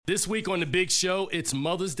This week on The Big Show, it's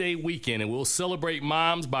Mother's Day weekend, and we'll celebrate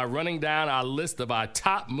moms by running down our list of our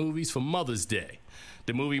top movies for Mother's Day.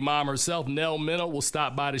 The movie mom herself, Nell Minow, will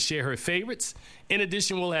stop by to share her favorites. In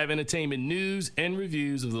addition, we'll have entertainment news and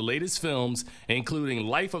reviews of the latest films, including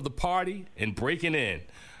Life of the Party and Breaking In.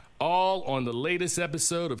 All on the latest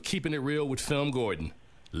episode of Keeping It Real with FilmGordon.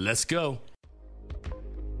 Let's go.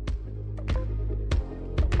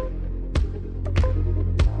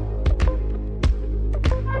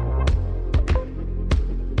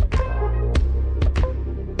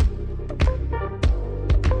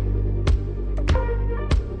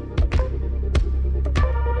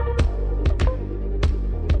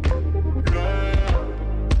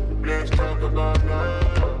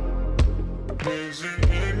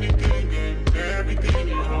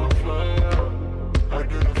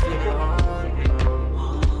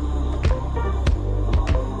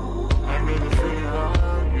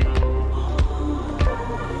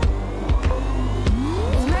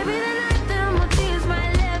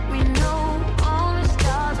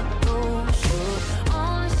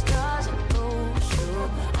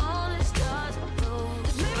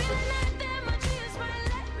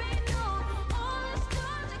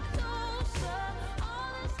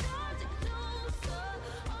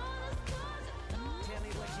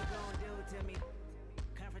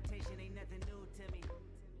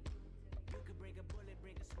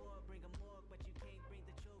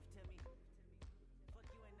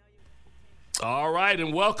 All right,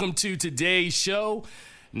 and welcome to today's show.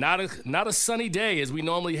 Not a sunny day as we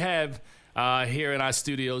normally have here in our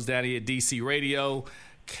studios down here at DC Radio.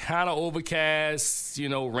 Kind of overcast,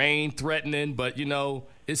 rain threatening, but,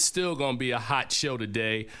 it's still going to be a hot show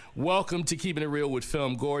today. Welcome to Keeping It Real with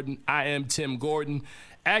FilmGordon. I am Tim Gordon.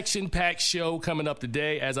 Action-packed show coming up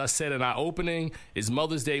today. As I said in our opening, is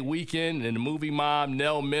Mother's Day weekend, and the movie mom,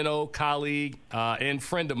 Nell Minow, colleague and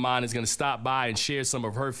friend of mine, is going to stop by and share some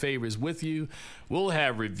of her favorites with you. We'll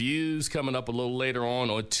have reviews coming up a little later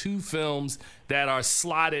on two films that are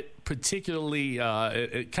slotted particularly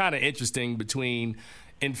kind of interesting between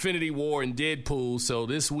Infinity War and Deadpool. So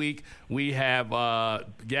this week we have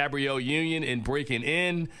Gabrielle Union in Breaking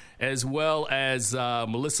In, as well as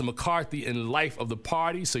Melissa McCarthy in Life of the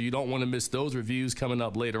Party. So you don't want to miss those reviews coming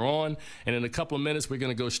up later on. And in a couple of minutes, we're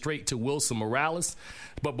going to go straight to Wilson Morales.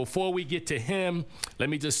 But before we get to him, let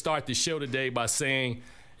me just start the show today by saying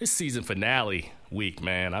it's season finale week,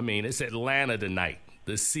 man. I mean, it's Atlanta tonight,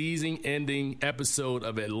 the season-ending episode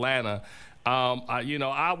of Atlanta.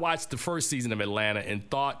 I watched the first season of Atlanta and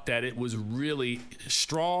thought that it was really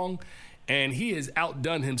strong, and he has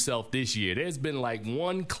outdone himself this year. There's been like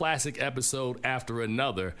one classic episode after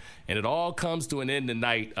another, and it all comes to an end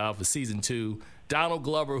tonight for season 2. Donald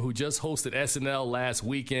Glover, who just hosted SNL last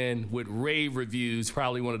weekend with rave reviews,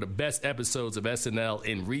 probably one of the best episodes of SNL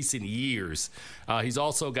in recent years. He's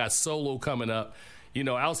also got Solo coming up.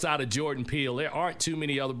 Outside of Jordan Peele, there aren't too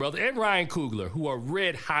many other brothers, and Ryan Coogler, who are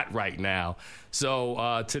red hot right now.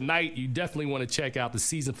 So tonight, you definitely want to check out the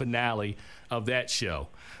season finale of that show.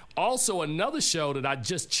 Also, another show that I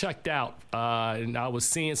just checked out, and I was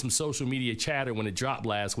seeing some social media chatter when it dropped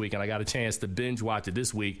last week, and I got a chance to binge watch it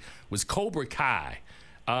this week, was Cobra Kai.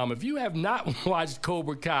 If you have not watched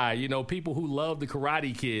Cobra Kai, people who loved the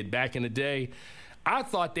Karate Kid back in the day, I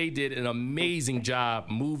thought they did an amazing job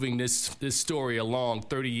moving this story along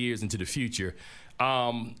 30 years into the future.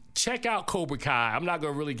 Check out Cobra Kai. I'm not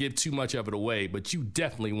going to really give too much of it away, but you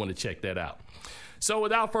definitely want to check that out. So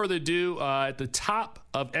without further ado, at the top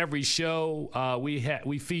of every show,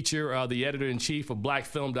 we feature the editor-in-chief of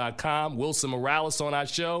blackfilm.com, Wilson Morales, on our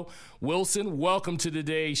show. Wilson, welcome to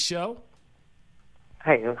today's show.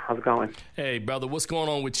 Hey, how's it going? Hey, brother, what's going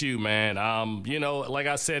on with you, man? Like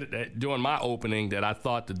I said during my opening, that I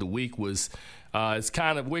thought that the week was, we're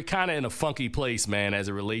kind of in a funky place, man, as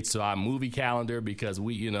it relates to our movie calendar, because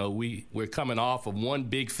we're coming off of one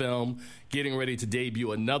big film, getting ready to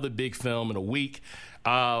debut another big film in a week.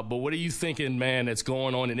 But what are you thinking, man, that's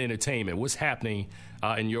going on in entertainment? What's happening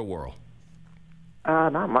in your world?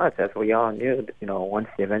 Not much. As we all knew, once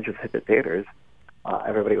the Avengers hit the theaters,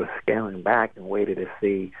 everybody was scaling back and waited to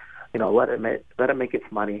see, let it make its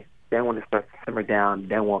money. Then when it starts to simmer down,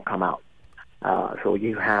 then we'll come out. So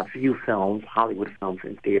you have few films, Hollywood films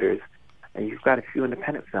in theaters, and you've got a few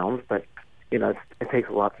independent films, but, it takes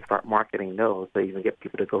a lot to start marketing those so you can get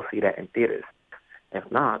people to go see that in theaters. If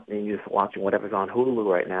not, then you're just watching whatever's on Hulu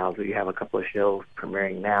right now. So you have a couple of shows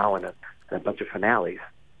premiering now and a bunch of finales.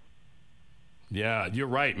 Yeah, you're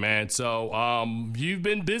right, man. So you've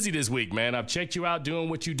been busy this week, man. I've checked you out doing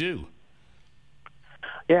what you do.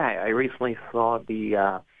 Yeah, I recently saw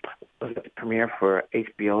the was the premiere for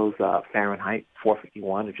HBO's Fahrenheit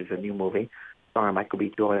 451, which is a new movie starring Michael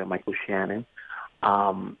B. Jordan and Michael Shannon.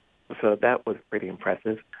 So that was pretty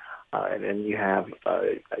impressive. And then you have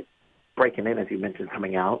Breaking In, as you mentioned,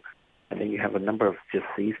 coming out. And then you have a number of just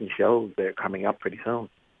season shows that are coming up pretty soon.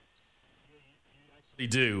 They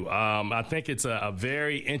do. I think it's a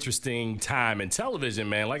very interesting time in television,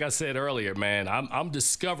 man. Like I said earlier, man, I'm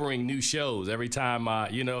discovering new shows every time,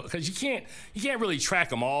 because you can't really track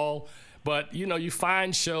them all. But, you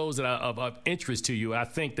find shows that are of interest to you. I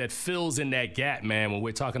think that fills in that gap, man, when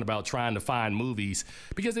we're talking about trying to find movies.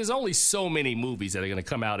 Because there's only so many movies that are going to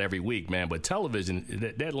come out every week, man. But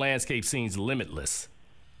television, that landscape seems limitless.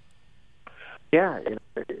 Yeah,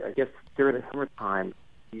 I guess during the summertime,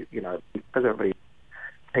 because everybody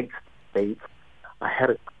takes dates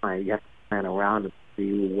ahead of time, you have to plan around to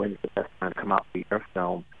see when's the best time to come out for your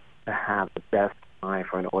film to have the best time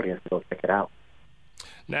for an audience to go check it out.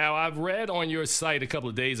 Now, I've read on your site a couple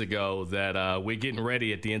of days ago that we're getting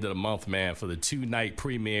ready at the end of the month, man, for the 2-night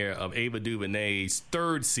premiere of Ava DuVernay's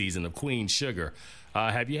 3rd season of Queen Sugar.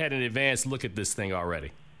 Have you had an advanced look at this thing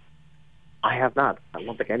already? I have not. I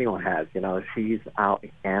don't think anyone has. She's out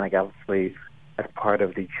in Cannes, obviously, as part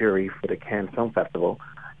of the jury for the Cannes Film Festival.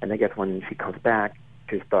 And I guess when she comes back,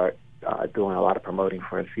 she'll start doing a lot of promoting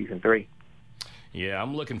for season 3. Yeah,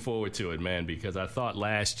 I'm looking forward to it, man, because I thought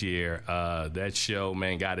last year that show,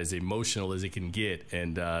 man, got as emotional as it can get.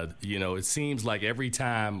 And, it seems like every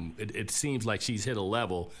time it seems like she's hit a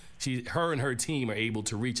level, her and her team are able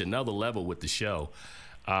to reach another level with the show.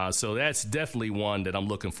 So that's definitely one that I'm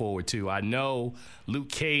looking forward to. I know Luke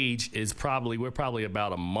Cage we're probably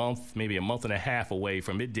about a month, maybe a month and a half away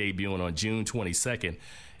from it debuting on June 22nd.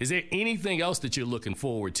 Is there anything else that you're looking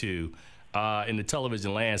forward to in the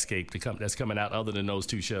television landscape that's coming out other than those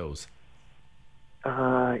 2 shows?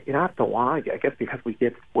 After a while, I guess because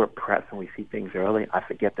we're press and we see things early, I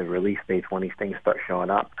forget the release dates when these things start showing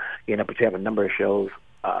up. But you have a number of shows,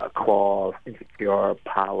 Claws, Insecure,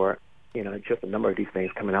 Power, just a number of these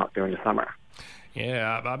things coming out during the summer.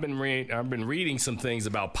 Yeah, I've been reading some things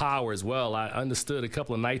about Power as well. I understood a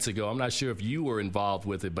couple of nights ago. I'm not sure if you were involved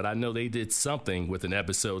with it, but I know they did something with an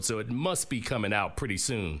episode, so it must be coming out pretty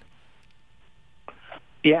soon.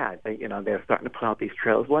 Yeah, they're starting to put out these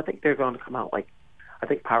trailers. Well, I think they're going to come out I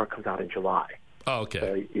think Power comes out in July. Oh, okay.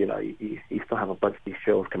 So, you still have a bunch of these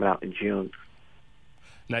shows coming out in June.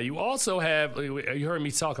 Now, you also have, you heard me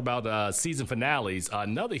talk about season finales,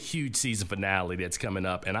 another huge season finale that's coming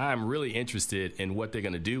up, and I'm really interested in what they're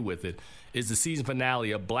going to do with it, is the season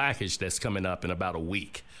finale of Blackish that's coming up in about a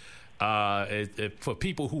week. For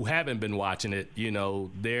people who haven't been watching it,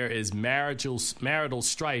 there is marital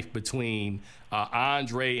strife between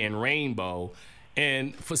Andre and Rainbow.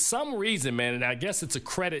 And for some reason, man, and I guess it's a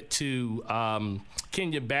credit to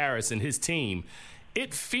Kenya Barris and his team,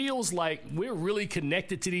 it feels like we're really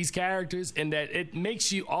connected to these characters and that it makes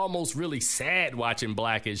you almost really sad watching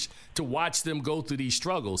Blackish to watch them go through these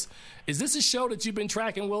struggles. Is this a show that you've been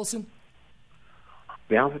tracking, Wilson? To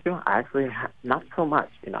be honest with you, I actually not so much,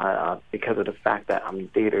 because of the fact that I'm in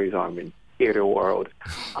theaters or I'm in theater world.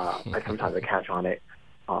 Sometimes I catch on it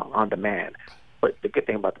on demand. But the good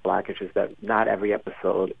thing about the Blackish is that not every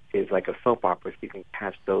episode is like a soap opera, so you can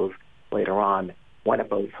catch those later on. One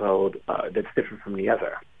episode that's different from the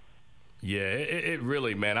other. Yeah, it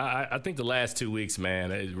really, man. I think the last 2 weeks,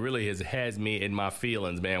 man, it really has me in my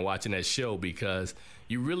feelings, man, watching that show, because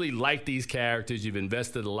you really like these characters. You've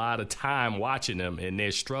invested a lot of time watching them and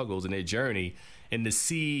their struggles and their journey. And to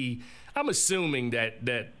see, I'm assuming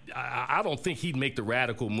that I don't think he'd make the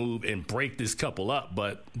radical move and break this couple up,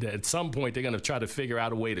 but at some point they're going to try to figure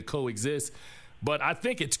out a way to coexist. But I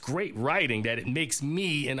think it's great writing that it makes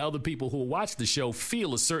me and other people who watch the show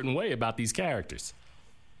feel a certain way about these characters.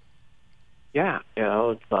 Yeah,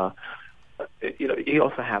 it's you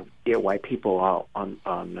also have Dear White People out on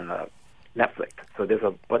Netflix. So there's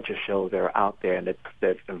a bunch of shows that are out there and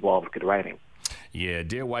that's involved good writing. Yeah,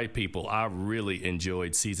 Dear White People, I really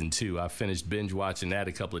enjoyed season 2. I finished binge watching that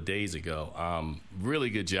a couple of days ago. Really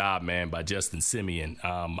good job, man, by Justin Simeon.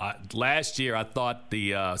 Last year, I thought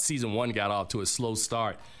the season 1 got off to a slow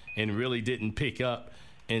start and really didn't pick up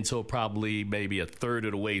until probably maybe a third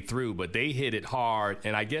of the way through. But they hit it hard,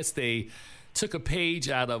 and I guess they took a page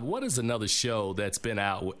out of, what is another show that's been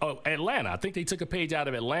out? Atlanta. I think they took a page out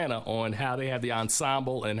of Atlanta on how they have the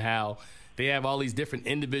ensemble and how they have all these different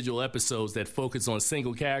individual episodes that focus on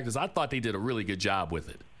single characters. I thought they did a really good job with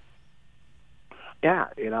it. Yeah,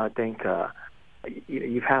 I think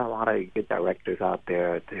you've had a lot of good directors out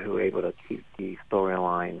there who are able to keep the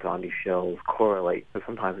storylines on these shows correlate. So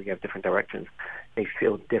sometimes when you have different directions, they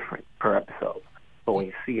feel different per episode. but when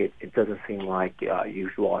you see it, it doesn't seem like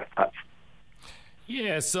you've lost touch.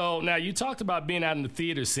 Yeah, so now you talked about being out in the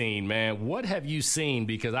theater scene, man. What have you seen?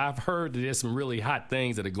 Because I've heard that there's some really hot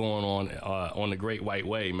things that are going on the Great White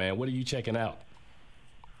Way, man. What are you checking out?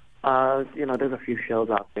 There's a few shows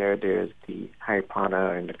out there. There's the Harry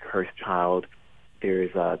Potter and the Cursed Child.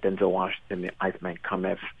 There's Denzel Washington, the Iceman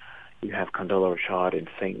Cometh. You have Condola Rashad in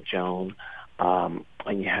St. Joan. And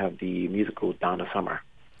you have the musical Donna Summer.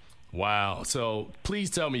 Wow. So please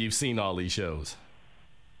tell me you've seen all these shows.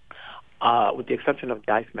 With the exception of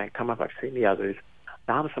the Iceman Cometh, I've seen the others.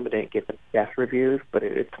 Donna Summer didn't get the best reviews, but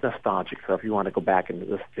it's nostalgic. So if you want to go back and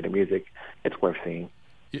listen to the music, it's worth seeing.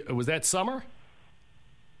 Was that summer?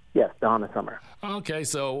 Yes, Donna Summer. Okay,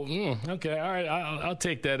 so, okay, all right, I'll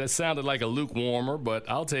take that. That sounded like a lukewarmer, but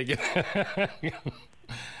I'll take it.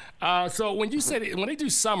 So when you said when they do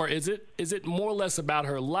summer, is it more or less about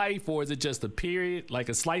her life, or is it just a period, like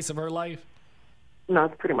a slice of her life? No,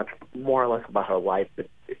 it's pretty much more or less about her life, but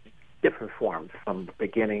different forms, from the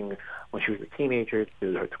beginning when she was a teenager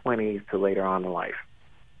to her 20s to later on in life.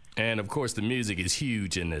 And, of course, the music is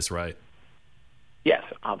huge in this, right? Yes,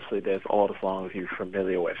 obviously there's all the songs you're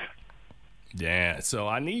familiar with. Yeah, so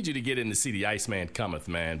I need you to get in to see The Iceman Cometh,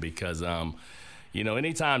 man, because, anytime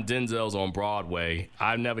Denzel's on Broadway,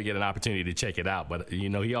 I never get an opportunity to check it out, but,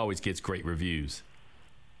 he always gets great reviews.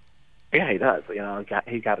 Yeah, he does.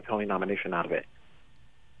 He got a Tony nomination out of it.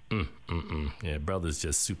 Yeah, brother's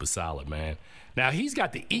just super solid, man. Now, he's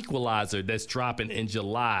got The Equalizer that's dropping in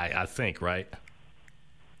July, I think, right?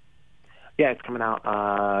 Yeah, it's coming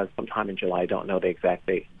out sometime in July. I don't know the exact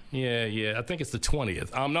date. Yeah, I think it's the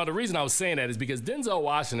 20th. No, the reason I was saying that is because Denzel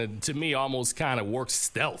Washington, to me, almost kind of works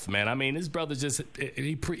stealth, man. I mean, his brother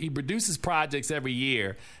he produces projects every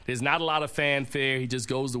year. There's not a lot of fanfare. He just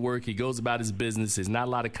goes to work. He goes about his business. There's not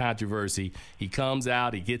a lot of controversy. He comes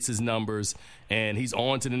out, he gets his numbers, and he's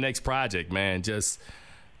on to the next project, man. Just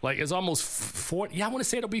like it's almost 40. Yeah, I want to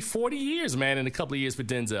say it'll be 40 years, man, in a couple of years for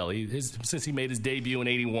Denzel. Since he made his debut in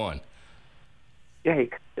 '81. Yeah,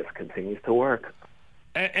 he just continues to work.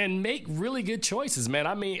 And make really good choices, man.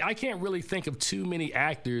 I mean, I can't really think of too many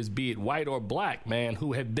actors, be it white or black, man,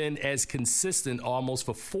 who have been as consistent almost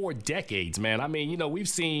for 4 decades, man. I mean, we've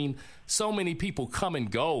seen so many people come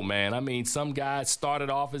and go, man. I mean, some guys started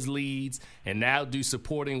off as leads and now do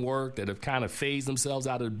supporting work that have kind of phased themselves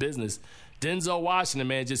out of the business. Denzel Washington,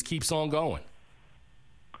 man, just keeps on going.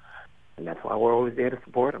 And that's why we're always there to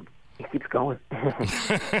support him. He keeps going.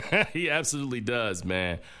 He absolutely does,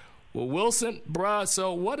 man. Well, Wilson, bruh,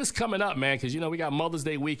 so what is coming up, man? Because, we got Mother's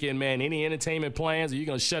Day weekend, man. Any entertainment plans, or are you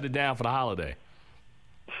going to shut it down for the holiday?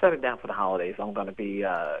 Shut it down for the holidays. I'm going to be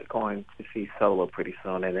going to see Solo pretty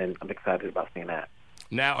soon, and then I'm excited about seeing that.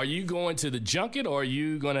 Now, are you going to the junket, or are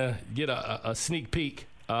you going to get a sneak peek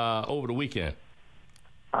over the weekend?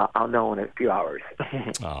 I'll know in a few hours.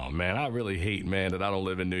 Oh, man, I really hate, man, that I don't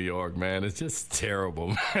live in New York, man. It's just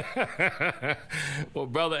terrible. Well,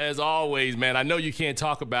 brother, as always, man, I know you can't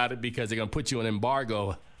talk about it because they're going to put you in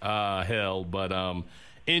embargo hell, but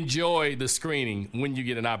enjoy the screening when you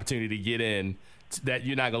get an opportunity to get in that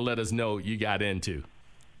you're not going to let us know you got into.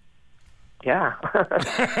 Yeah.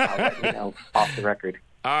 I'll let you know off the record.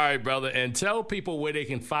 All right, brother, and tell people where they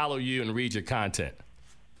can follow you and read your content.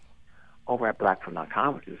 Over at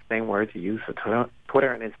blackfilm.com, which is the same words you use for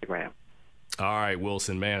Twitter and Instagram. All right,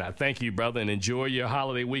 Wilson, man. I thank you, brother, and enjoy your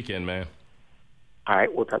holiday weekend, man. All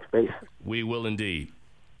right, we'll touch base. We will indeed.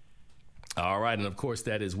 All right, and of course,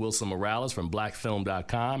 that is Wilson Morales from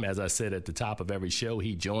blackfilm.com. As I said at the top of every show,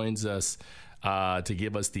 he joins us to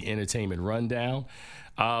give us the entertainment rundown.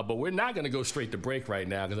 But we're not going to go straight to break right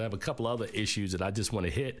now because I have a couple other issues that I just want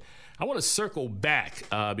to hit. I want to circle back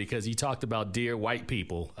because he talked about Dear White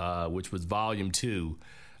People, which was Volume 2,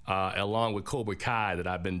 along with Cobra Kai that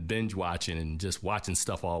I've been binge watching and just watching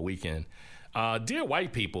stuff all weekend. Dear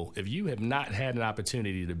White People, if you have not had an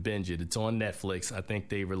opportunity to binge it, it's on Netflix. I think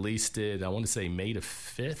they released it, I want to say May the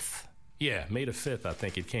 5th. Yeah, May the 5th, I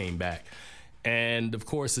think it came back. And, of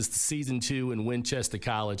course, it's the Season 2 in Winchester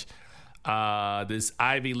College, this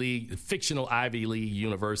fictional Ivy League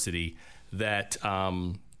university that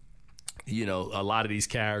a lot of these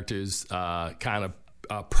characters kind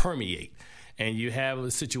of permeate. And you have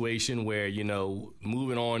a situation where,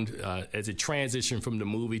 moving on as it transitioned from the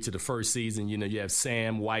movie to the first season, you have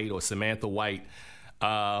Sam White or Samantha White,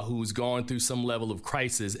 who's gone through some level of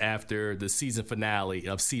crisis after the season finale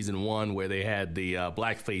of season 1 where they had the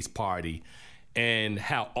blackface party, and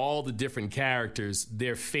how all the different characters,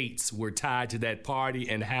 their fates were tied to that party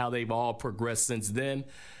and how they've all progressed since then.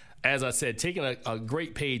 as I said, taking a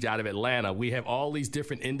great page out of Atlanta. We have all these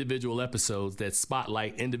different individual episodes that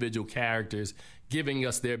spotlight individual characters, giving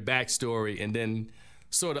us their backstory and then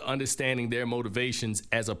sort of understanding their motivations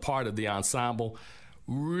as a part of the ensemble.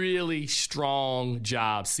 Really strong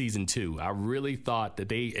job, season 2. I really thought that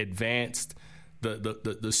they advanced the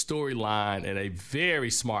storyline in a very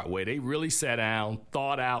smart way. They really sat down,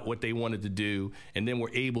 thought out what they wanted to do, and then were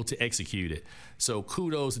able to execute it. So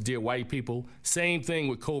kudos to Dear White People. Same thing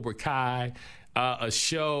with Cobra Kai, a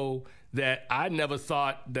show that I never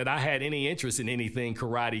thought that I had any interest in anything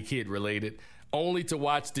Karate Kid related, only to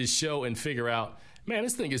watch this show and figure out, man,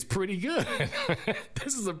 this thing is pretty good.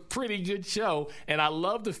 This is a pretty good show. And I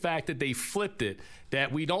love the fact that they flipped it,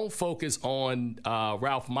 that we don't focus on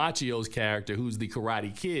Ralph Macchio's character, who's the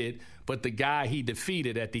Karate Kid, but the guy he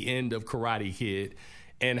defeated at the end of Karate Kid,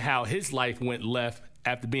 and how his life went left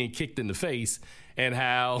after being kicked in the face, and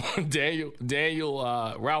how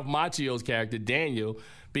Ralph Macchio's character, Daniel,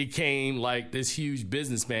 became like this huge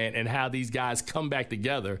businessman, and how these guys come back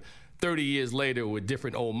together 30 years later with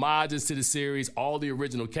different homages to the series, all the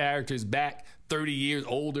original characters back 30 years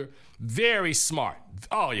older. Very smart.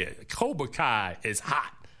 Oh, yeah. Cobra Kai is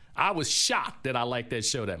hot. I was shocked that I liked that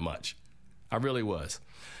show that much. I really was.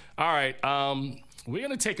 All right. We're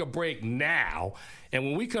going to take a break now. And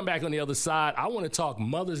when we come back on the other side, I want to talk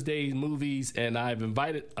Mother's Day movies. And I've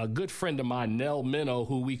invited a good friend of mine, Nell Minow,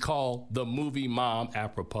 who we call the movie mom,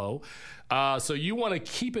 apropos. So you want to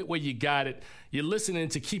keep it where you got it. You're listening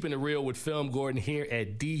to Keeping It Real with FilmGordon here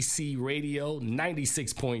at DC Radio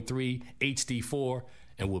 96.3 HD4.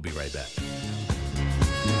 And we'll be right back.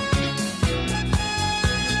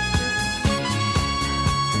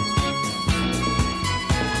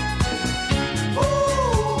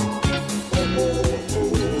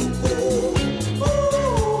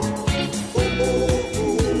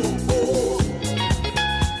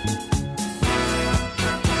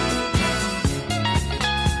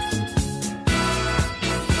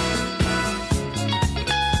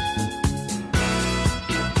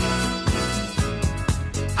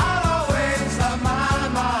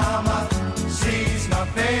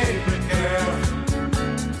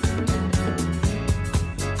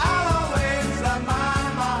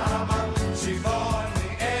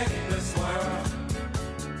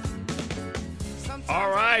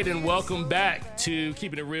 And welcome back to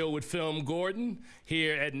Keeping It Real with FilmGordon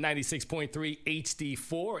here at 96.3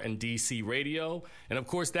 HD4 and DC Radio. And of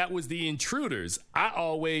course, that was The Intruders. I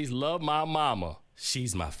always love my mama.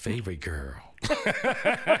 She's my favorite girl.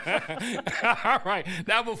 All right.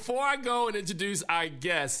 Now, before I go and introduce our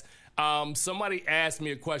guests, somebody asked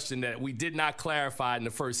me a question that we did not clarify in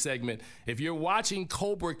the first segment. If you're watching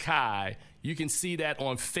Cobra Kai, you can see that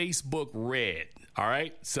on Facebook Red. All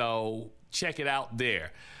right. So check it out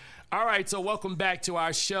there. All right, so welcome back to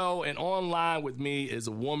our show. And online with me is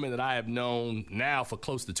a woman that I have known now for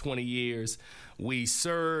close to 20 years. We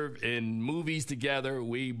serve in movies together.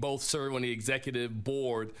 We both serve on the executive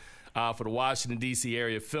board for the Washington, D.C.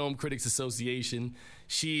 Area Film Critics Association.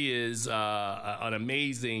 She is an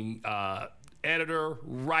amazing editor,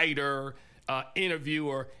 writer,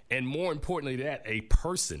 interviewer, and more importantly than that, a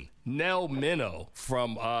person. Nell Minow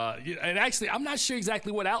from, and actually, I'm not sure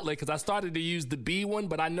exactly what outlet, because I started to use the B one,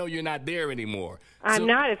 but I know you're not there anymore. I'm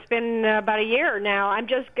not. It's been about a year now. I'm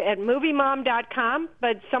just at moviemom.com,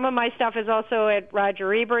 but some of my stuff is also at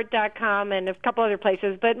rogerebert.com and a couple other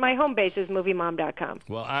places, but my home base is moviemom.com.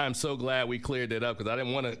 Well, I'm so glad we cleared that up, because I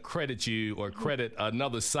didn't want to credit you or credit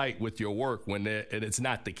another site with your work when it's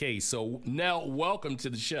not the case. So, Nell, welcome to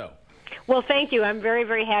the show. Well, thank you. I'm very,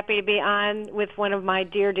 very happy to be on with one of my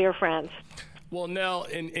dear, dear friends. Well, Nell,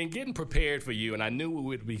 in getting prepared for you, and I knew we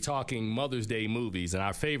would be talking Mother's Day movies and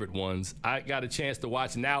our favorite ones, I got a chance to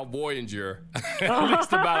watch Now Voyager, at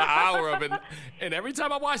least about an hour of it. And every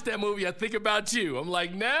time I watch that movie, I think about you. I'm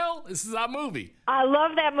like, Nell, this is our movie. I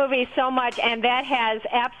love that movie so much, and that has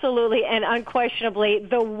absolutely and unquestionably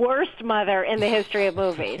the worst mother in the history of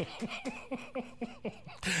movies.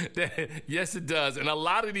 Yes, it does. And a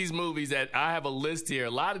lot of these movies that I have a list here,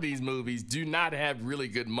 a lot of these movies do not have really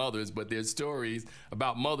good mothers, but there's stories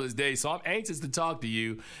about Mother's Day. So I'm anxious to talk to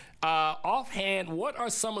you. Offhand, what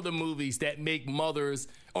are some of the movies that make mothers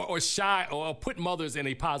or shine or put mothers in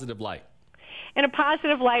a positive light? In a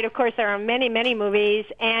positive light, of course, there are many, many movies,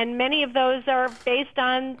 and many of those are based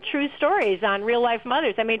on true stories, on real-life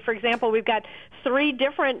mothers. I mean, for example, we've got 3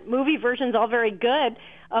 different movie versions, all very good,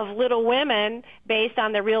 of Little Women, based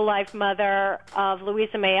on the real-life mother of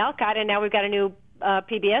Louisa May Alcott, and now we've got a new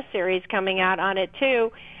PBS series coming out on it, too.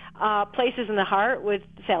 Places in the Heart with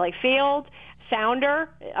Sally Field, Sounder,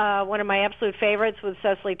 one of my absolute favorites with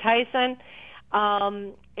Cecily Tyson.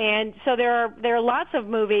 And so there are lots of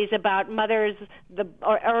movies about mothers,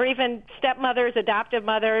 or even stepmothers, adoptive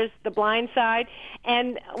mothers, The Blind Side.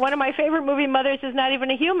 And one of my favorite movie mothers is not even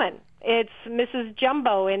a human. It's Mrs.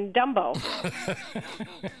 Jumbo in Dumbo.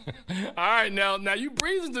 All right, now you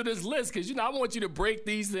breeze into this list because I want you to break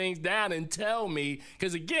these things down and tell me,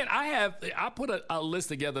 because again, I put a list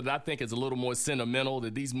together that I think is a little more sentimental,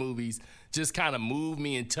 that these movies just kind of move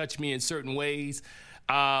me and touch me in certain ways.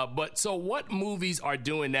 But so what movies are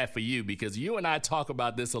doing that for you? Because you and I talk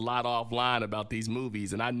about this a lot offline about these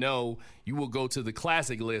movies, and I know you will go to the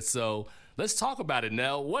classic list. So let's talk about it,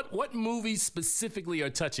 Nell. What movies specifically are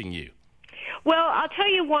touching you? Well, I'll tell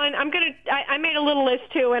you one. I made a little list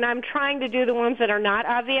too, and I'm trying to do the ones that are not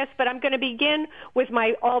obvious, but I'm going to begin with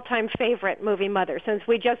my all-time favorite movie mother. Since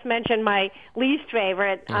we just mentioned my least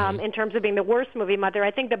favorite in terms of being the worst movie mother,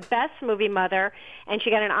 I think the best movie mother, and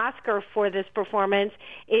she got an Oscar for this performance,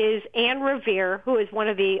 is Anne Revere, who is one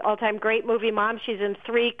of the all-time great movie moms. She's in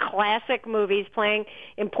 3 classic movies playing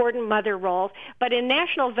important mother roles. But in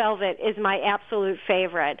National Velvet is my absolute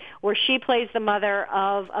favorite, where she plays the mother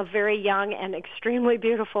of a very young and extremely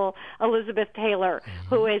beautiful Elizabeth Taylor,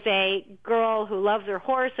 who is a girl who loves her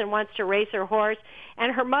horse and wants to race her horse.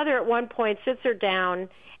 And her mother at one point sits her down,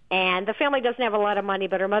 and the family doesn't have a lot of money,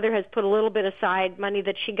 but her mother has put a little bit aside, money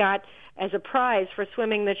that she got as a prize for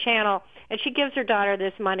swimming the channel, and she gives her daughter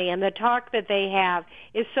this money, and the talk that they have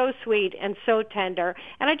is so sweet and so tender.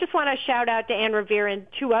 And I just want to shout out to Anne Revere in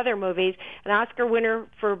 2 other movies, an Oscar winner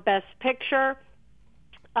for Best Picture,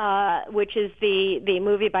 which is the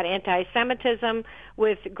movie about anti-Semitism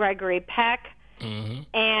with Gregory Peck.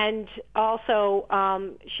 And also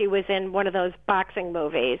she was in one of those boxing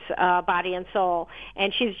movies, Body and Soul,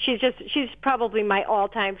 and she's probably my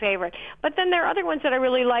all-time favorite. But then there are other ones that I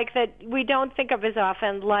really like that we don't think of as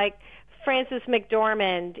often, like Frances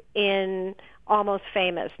McDormand in Almost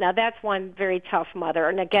Famous. Now that's one very tough mother,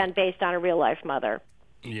 and again based on a real-life mother.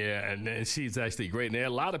 Yeah, and she's actually great. And there are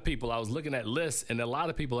a lot of people, I was looking at lists, and a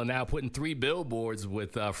lot of people are now putting 3 billboards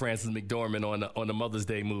with Frances McDormand on the Mother's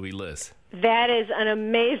Day movie list. That is an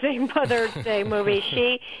amazing Mother's Day movie.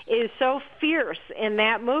 She is so fierce in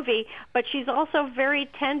that movie, but she's also very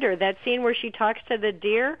tender. That scene where she talks to the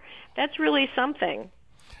deer, that's really something.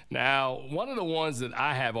 Now, one of the ones that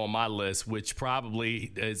I have on my list, which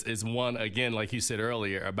probably is one, again, like you said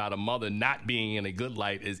earlier, about a mother not being in a good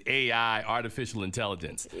light, is AI, artificial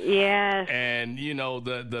intelligence. Yes. And,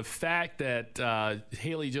 the fact that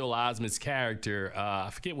Haley Joel Osment's character, I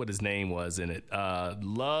forget what his name was in it,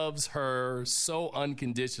 loves her so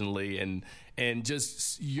unconditionally and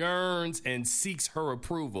just yearns and seeks her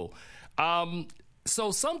approval.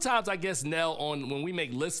 So sometimes, I guess, Nell, when we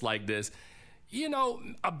make lists like this,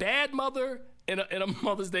 a bad mother in a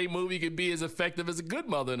Mother's Day movie could be as effective as a good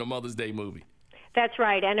mother in a Mother's Day movie. That's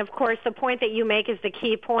right. And, of course, the point that you make is the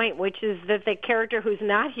key point, which is that the character who's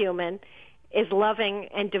not human is loving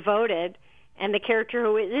and devoted, and the character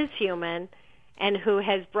who is human and who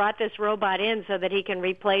has brought this robot in so that he can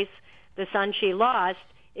replace the son she lost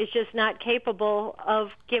is just not capable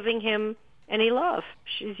of giving him any love.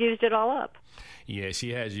 She's used it all up. Yeah, she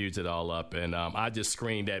has used it all up, and I just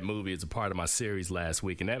screened that movie as a part of my series last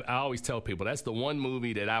week, and I always tell people that's the one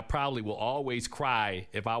movie that I probably will always cry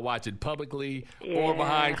if I watch it publicly or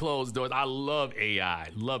behind closed doors. I love AI.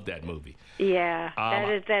 Love that movie. Yeah,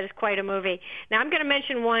 that is quite a movie. Now, I'm going to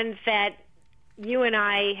mention one that you and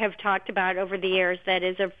I have talked about over the years that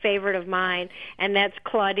is a favorite of mine, and that's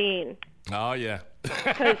Claudine. Oh, yeah.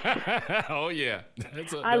 Oh, yeah.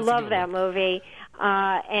 I love that movie.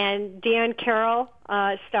 And Diane Carroll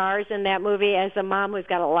stars in that movie as a mom who's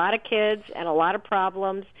got a lot of kids and a lot of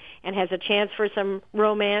problems and has a chance for some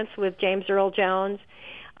romance with James Earl Jones.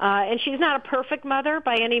 And she's not a perfect mother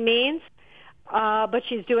by any means, but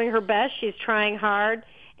she's doing her best. She's trying hard,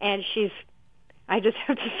 and I just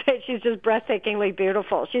have to say, she's just breathtakingly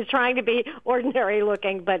beautiful. She's trying to be ordinary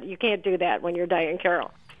looking, but you can't do that when you're Diane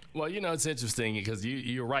Carroll. Well, it's interesting because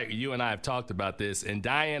you're right. You and I have talked about this, and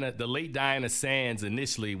the late Diana Sands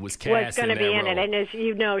initially was cast in that role. Was going to be in it, and as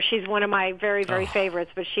you know, she's one of my very, very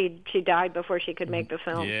favorites, but she died before she could make the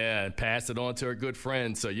film. Yeah, and passed it on to her good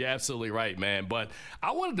friend, so you're absolutely right, man. But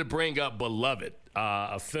I wanted to bring up Beloved,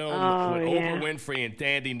 a film with Oprah Winfrey and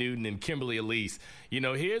Thandie Newton and Kimberly Elise.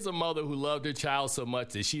 Here's a mother who loved her child so much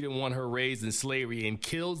that she didn't want her raised in slavery and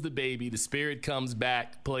kills the baby. The spirit comes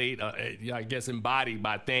back, played, I guess, embodied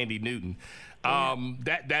by Thandie Newton.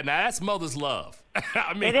 That's mother's love.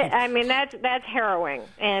 That's harrowing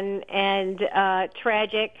and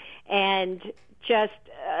tragic and just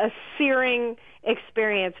a searing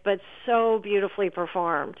experience, but so beautifully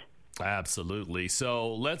performed. Absolutely.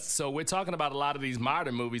 So we're talking about a lot of these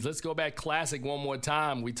modern movies. Let's go back classic one more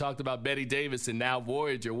time. We talked about Bette Davis and Now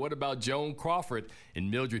Voyager. What about Joan Crawford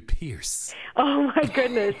and Mildred Pierce? Oh my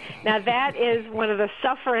goodness. Now that is one of the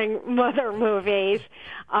suffering mother movies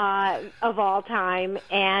of all time,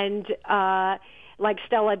 and like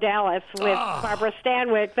Stella Dallas with Barbara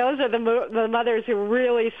Stanwyck. Those are the mothers who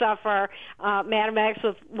really suffer. Madam X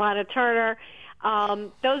with Lana Turner.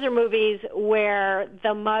 Those are movies where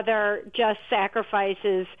the mother just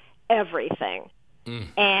sacrifices everything.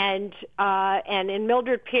 And in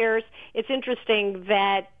Mildred Pierce, it's interesting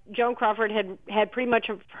that Joan Crawford had pretty much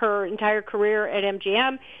her entire career at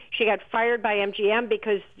MGM. She got fired by MGM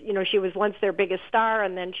because, she was once their biggest star,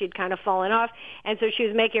 and then she'd kind of fallen off. And so she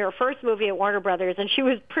was making her first movie at Warner Brothers, and she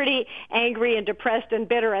was pretty angry and depressed and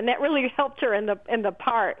bitter, and that really helped her in the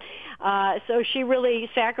part. So she really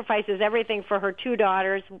sacrifices everything for her two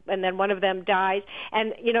daughters, and then one of them dies.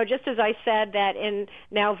 And, just as I said that in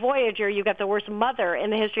Now Voyager, you got the worst mother in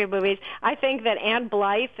the history of movies, I think that Anne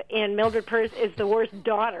Blythe in Mildred Pierce is the worst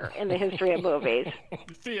daughter in the history of movies.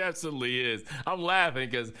 She absolutely is. I'm laughing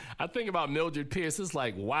because I think about Mildred Pierce. It's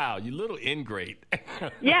like, wow, you little ingrate.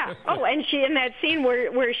 Yeah. Oh, and she in that scene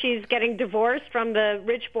where she's getting divorced from the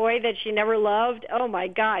rich boy that she never loved. Oh my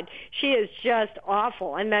God, she is just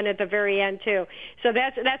awful. And then at the very end too. So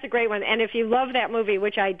that's a great one. And if you love that movie,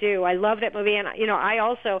 which I do, I love that movie. And I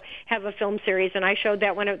also have a film series, and I showed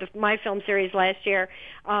that one of my film series last year.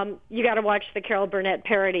 You got to watch the Carol Burnett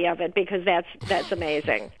parody of it because that's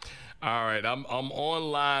amazing. All right, I'm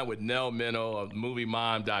online with Nell Minow of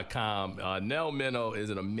MovieMom.com. Nell Minow is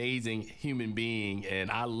an amazing human being, and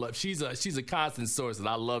she's a constant source that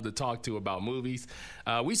I love to talk to about movies.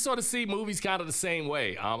 We sort of see movies kind of the same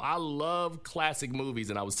way. I love classic movies,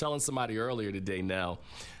 and I was telling somebody earlier today, Nell,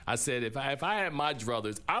 I said if I had my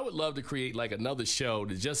druthers, I would love to create like another show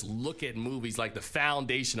to just look at movies like the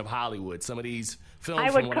foundation of Hollywood. Some of these films. I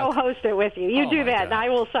would co-host it with you. You do that, and I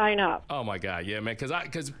will sign up. Oh my God, yeah, man.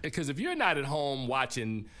 Because if you're not at home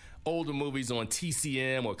watching older movies on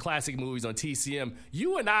TCM or classic movies on TCM,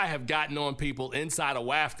 you and I have gotten on people inside of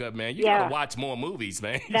WAFCA, man. You gotta watch more movies,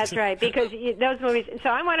 man. That's right, because those movies. So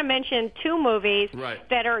I want to mention two movies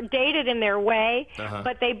that are dated in their way,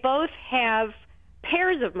 but they both have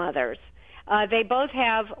pairs of mothers. They both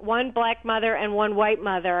have one black mother and one white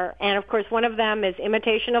mother, and of course one of them is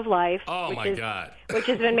Imitation of Life. Oh my God! Which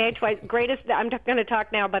has been made twice. Greatest. I'm going to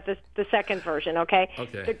talk now about the second version. Okay.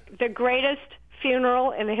 Okay. The greatest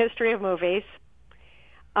funeral in the history of movies.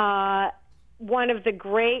 One of the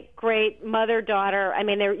great mother-daughter. I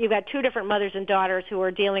mean, you've got two different mothers and daughters who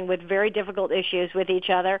are dealing with very difficult issues with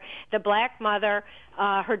each other. The black mother,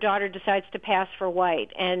 her daughter decides to pass for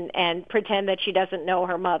white and pretend that she doesn't know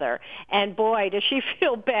her mother. And boy, does she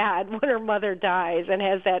feel bad when her mother dies and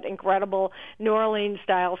has that incredible New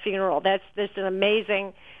Orleans-style funeral. That's just an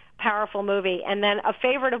amazing, powerful movie. And then a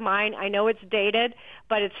favorite of mine, I know it's dated,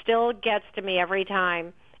 but it still gets to me every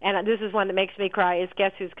time. And this is one that makes me cry, is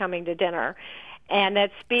Guess Who's Coming to Dinner. And that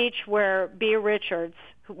speech where Bea Richards,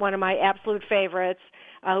 one of my absolute favorites,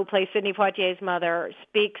 who plays Sidney Poitier's mother,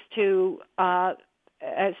 speaks to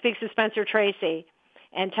Spencer Tracy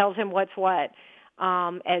and tells him what's what,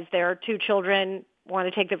 as their two children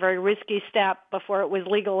want to take the very risky step before it was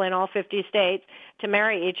legal in all 50 states to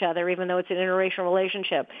marry each other, even though it's an interracial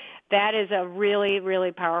relationship. That is a really,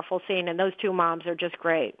 really powerful scene, and those two moms are just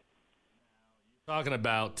great. Talking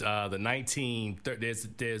about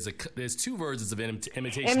there's two versions of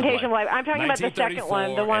Imitation of Life. I'm talking about the second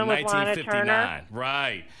one, the one with Lana Turner.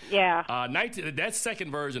 Right. Yeah. That second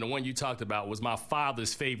version, the one you talked about, was my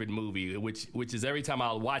father's favorite movie, which is every time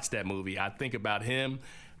I watch that movie, I think about him.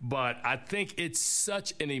 But I think it's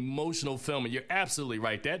such an emotional film, and you're absolutely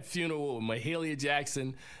right. That funeral with Mahalia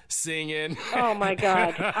Jackson singing. Oh my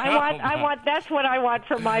God! I want. That's what I want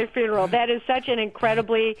for my funeral. That is such an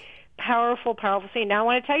incredibly powerful scene. Now I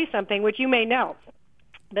want to tell you something which you may know,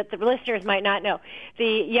 that the listeners might not know.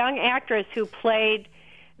 The young actress who played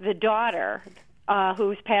the daughter,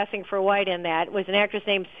 who's passing for white in that, was an actress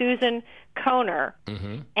named Susan Kohner,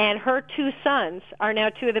 and her two sons are now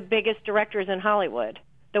two of the biggest directors in Hollywood,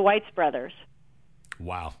 the Weitz brothers.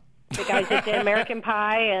 Wow. The guys that did American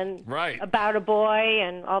Pie and About a Boy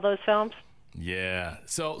and all those films. Yeah.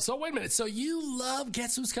 So wait a minute. So you love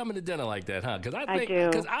Guess Who's Coming to Dinner like that, huh? Because I do.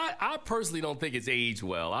 Because I personally don't think it's aged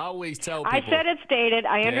well. I always tell people. I said it's dated.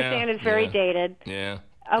 I understand it's very dated. Yeah.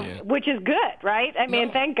 Which is good, right? I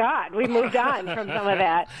mean, thank God we moved on from some of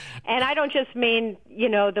that. And I don't just mean,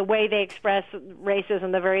 the way they express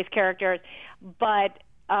racism, the various characters, but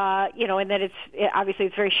and that obviously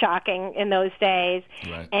it's very shocking in those days.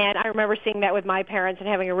 Right. And I remember seeing that with my parents and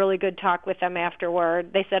having a really good talk with them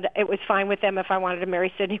afterward. They said it was fine with them if I wanted to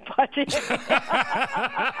marry Sidney Poitier.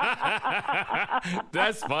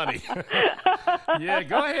 That's funny. Yeah,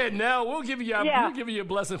 go ahead, Nell. We'll give you a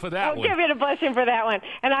blessing for that one. I'll give you a blessing for that one.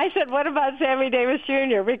 And I said, what about Sammy Davis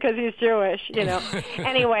Jr. because he's Jewish,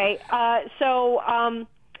 Anyway,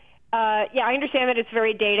 I understand that it's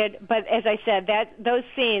very dated, but as I said, those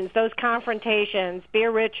scenes, those confrontations, Bea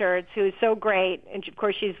Richards, who is so great, and of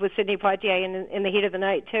course she's with Sidney Poitier in The Heat of the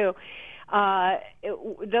Night too.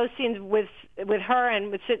 Those scenes with her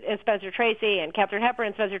and with Spencer Tracy and Katharine Hepburn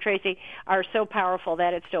and Spencer Tracy are so powerful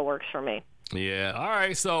that it still works for me. Yeah. All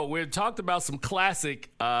right. So we've talked about some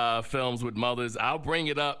classic films with mothers. I'll bring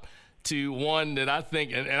it up to one that I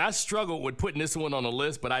think, and I struggled with putting this one on the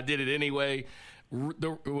list, but I did it anyway.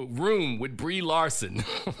 The Room with Brie Larson.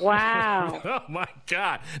 Wow. Oh my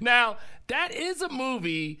God. Now, that is a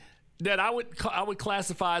movie that I would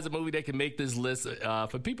classify as a movie that can make this list.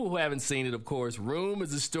 For people who haven't seen it, of course, Room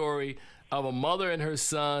is a story of a mother and her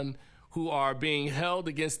son who are being held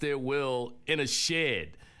against their will in a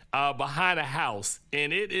shed behind a house.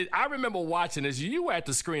 And I remember watching this. You were at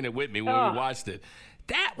the screening with me when we watched it.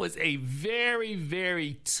 That was a very,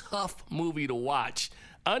 very tough movie to watch.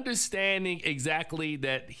 Understanding exactly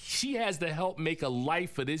that she has to help make a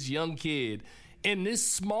life for this young kid in this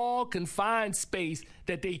small, confined space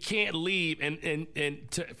that they can't leave.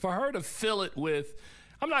 For her to fill it with,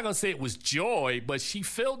 I'm not going to say it was joy, but she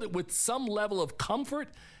filled it with some level of comfort.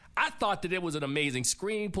 I thought that it was an amazing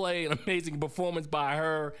screenplay, an amazing performance by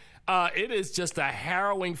her. It is just a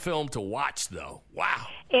harrowing film to watch, though. Wow.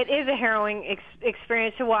 It is a harrowing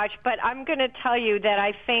experience to watch, but I'm going to tell you that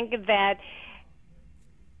I think that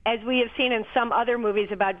as we have seen in some other movies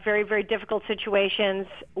about very, very difficult situations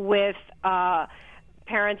with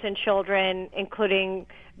parents and children, including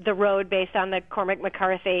The Road, based on the Cormac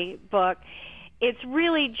McCarthy book, it's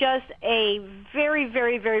really just a very,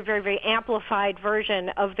 very, very, very, very amplified version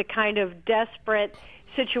of the kind of desperate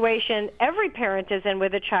situation every parent is in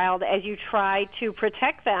with a child as you try to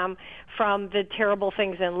protect them from the terrible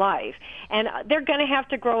things in life. And they're going to have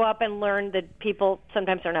to grow up and learn that people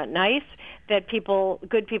sometimes are not nice, that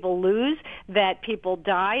good people lose, that people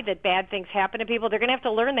die, that bad things happen to people. They're going to have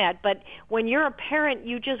to learn that. But when you're a parent,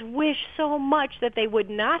 you just wish so much that they would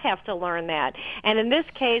not have to learn that. And in this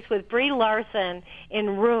case, with Brie Larson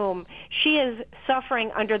in Room, she is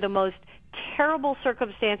suffering under the most terrible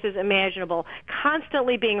circumstances imaginable,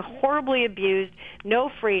 constantly being horribly abused, no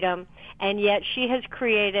freedom, and yet she has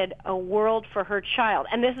created a world for her child.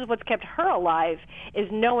 And this is what's kept her alive, is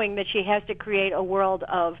knowing that she has to create a world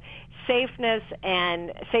of safeness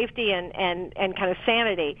and safety and kind of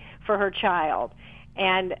sanity for her child.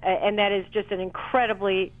 And that is just an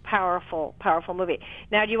incredibly powerful movie.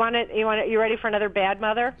 Now, you ready for another bad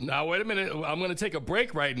mother? Now, wait a minute. I'm going to take a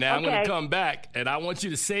break right now. Okay. I'm going to come back, and I want you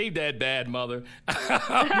to save that bad mother.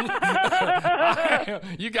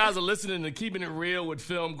 You guys are listening to Keeping It Real with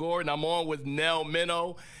FilmGordon. I'm on with Nell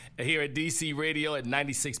Minow here at DC Radio at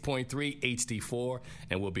 96.3 HD4,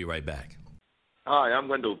 and we'll be right back. Hi, I'm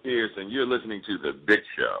Wendell Pierce, and you're listening to The Big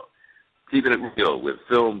Show. Keeping It Real with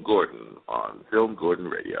FilmGordon on FilmGordon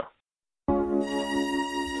Radio.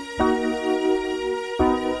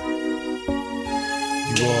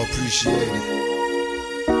 You all appreciate it.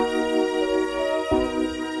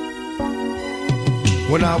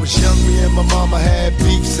 When I was young, me and my mama had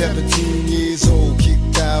beef, 17 years old,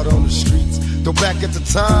 kicked out on the streets. Though back at the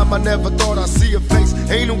time, I never thought I'd see her face.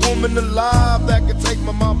 Ain't a woman alive that could take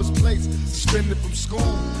my mama's place. Suspended from school,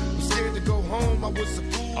 I'm scared to go home, I was a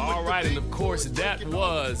fool. All right, and of course, that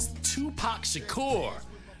was Tupac Shakur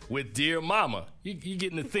with Dear Mama. You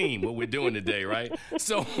getting the theme, what we're doing today, right?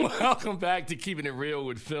 So welcome back to Keeping It Real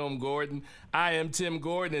with FilmGordon. I am Tim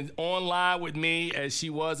Gordon, and online with me, as she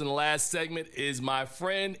was in the last segment, is my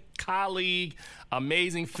friend, colleague,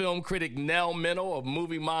 amazing film critic Nell Minow of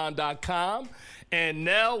MovieMom.com. And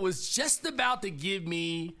Nell was just about to give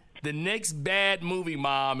me the next bad movie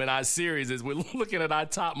mom in our series as we're looking at our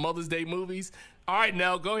top Mother's Day movies. All right,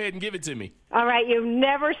 Nell, go ahead and give it to me. All right, you've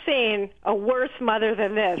never seen a worse mother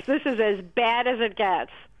than this. This is as bad as it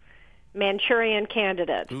gets. Manchurian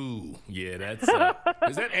Candidate. Ooh, yeah, that's...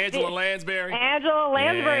 is that Angela Lansbury? Angela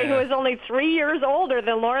Lansbury, who is only 3 years older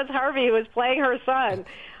than Lawrence Harvey, who is playing her son.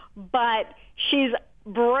 But she's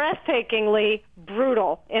breathtakingly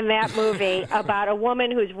brutal in that movie about a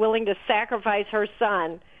woman who's willing to sacrifice her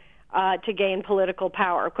son to gain political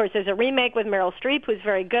power. Of course, there's a remake with Meryl Streep, who's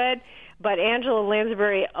very good, but Angela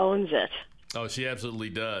Lansbury owns it. Oh, she absolutely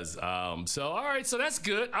does. So, all right, so that's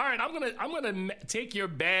good. All right, I'm gonna take your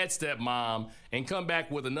bad stepmom and come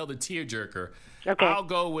back with another tearjerker. Okay. I'll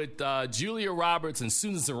go with Julia Roberts and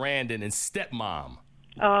Susan Sarandon and Stepmom.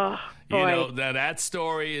 Oh, boy. You know, that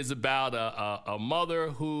story is about a mother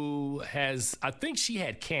who has, I think she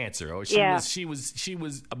had cancer, or she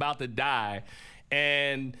was about to die,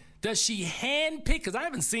 and does she handpick? Because I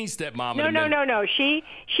haven't seen Stepmom. No.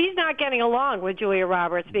 She's not getting along with Julia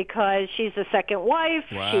Roberts because she's the second wife.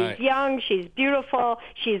 Right. She's young. She's beautiful.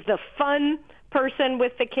 She's the fun person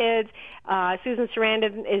with the kids. Susan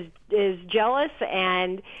Sarandon is jealous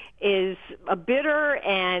and is bitter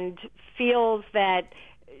and feels that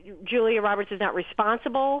Julia Roberts is not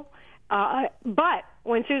responsible. But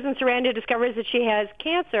when Susan Sarandon discovers that she has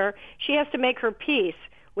cancer, she has to make her peace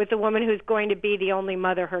with the woman who's going to be the only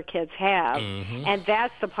mother her kids have. Mm-hmm. And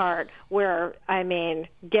that's the part where,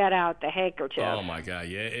 get out the handkerchief. Oh, my God.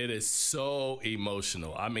 Yeah, it is so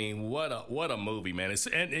emotional. I mean, what a movie, man.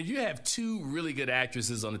 And you have two really good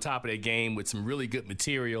actresses on the top of their game with some really good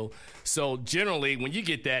material. So generally, when you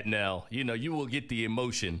get that, Nell, you will get the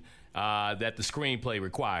emotion that the screenplay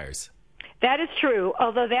requires. That is true,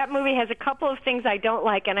 although that movie has a couple of things I don't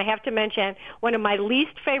like, and I have to mention one of my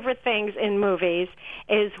least favorite things in movies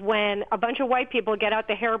is when a bunch of white people get out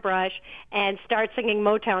the hairbrush and start singing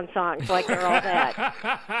Motown songs like they're all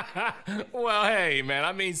that. Well, hey,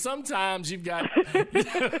 man, sometimes you've got... I'm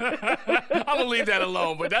going to leave that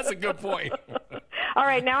alone, but that's a good point. All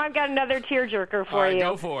right, now I've got another tearjerker for you.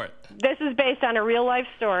 Go for it. This is based on a real-life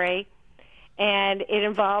story, and it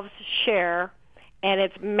involves Cher, and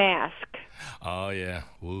it's Mask. Oh, yeah.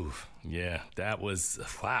 Ooh, yeah. That was,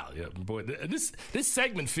 wow. Yeah, boy, this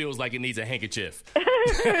segment feels like it needs a handkerchief.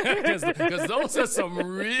 Because those are some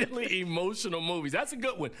really emotional movies. That's a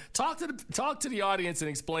good one. Talk to the audience and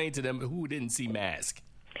explain to them who didn't see Mask.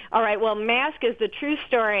 All right, well, Mask is the true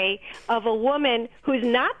story of a woman who's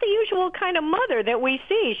not the usual kind of mother that we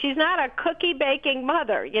see. She's not a cookie-baking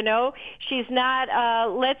mother, She's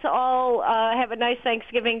not, let's all have a nice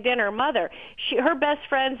Thanksgiving dinner mother. Her best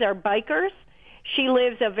friends are bikers. She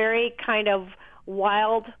lives a very kind of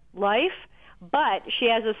wild life, but she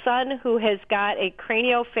has a son who has got a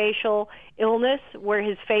craniofacial illness where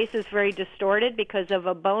his face is very distorted because of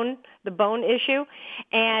the bone issue,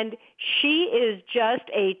 and she is just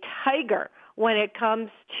a tiger when it comes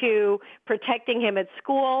to protecting him at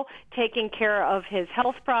school, taking care of his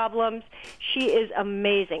health problems. She is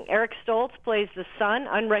amazing. Eric Stoltz plays the son,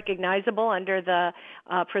 unrecognizable under the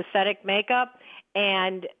prosthetic makeup,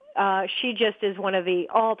 and she just is one of the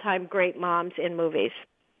all-time great moms in movies.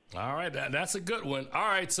 All right, that's a good one. All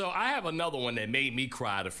right, so I have another one that made me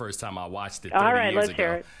cry the first time I watched it 30 All right, years let's ago.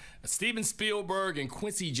 hear it. Steven Spielberg and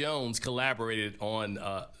Quincy Jones collaborated on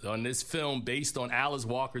this film based on Alice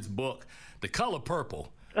Walker's book, The Color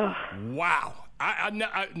Purple. Ugh. Wow.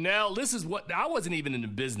 Now, this is what, I wasn't even in the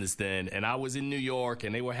business then, and I was in New York,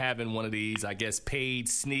 and they were having one of these, I guess, paid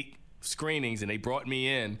sneak screenings, and they brought me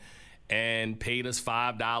in and paid us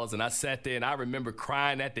 $5, and I sat there, and I remember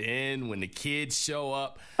crying at the end when the kids show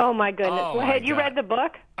up. Oh, my goodness. Had you read the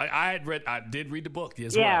book? I did read the book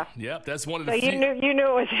as well. Yep, that's one of the few. You knew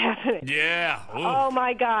it was happening. Yeah. Ooh. Oh,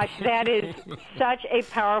 my gosh. That is such a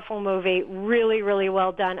powerful movie. Really, really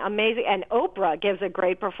well done. Amazing. And Oprah gives a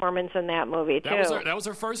great performance in that movie, too. That was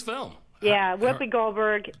her first film. Yeah, Whoopi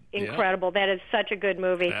Goldberg, incredible. Yeah. That is such a good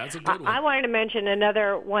movie. That's a good one. I wanted to mention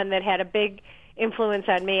another one that had a big influence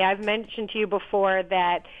on me. I've mentioned to you before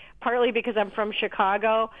that partly because I'm from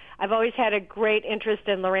Chicago, I've always had a great interest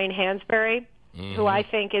in Lorraine Hansberry, who I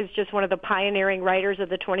think is just one of the pioneering writers of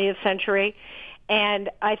the 20th century. And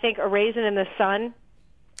I think A Raisin in the Sun,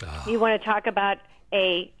 you want to talk about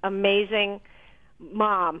a amazing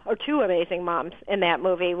mom, or two amazing moms in that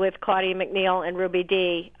movie with Claudine McNeil and Ruby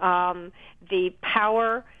Dee. The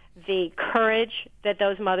power, the courage that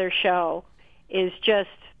those mothers show is just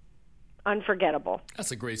unforgettable.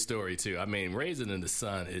 That's a great story, too. I mean, Raisin in the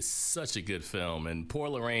Sun is such a good film. And poor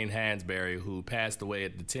Lorraine Hansberry, who passed away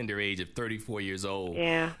at the tender age of 34 years old.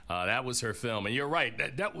 Yeah. That was her film. And you're right.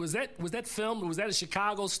 Was that film, was that a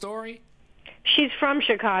Chicago story? She's from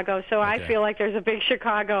Chicago, so okay. I feel like there's a big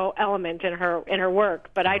Chicago element in her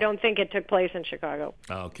work, but I don't think it took place in Chicago.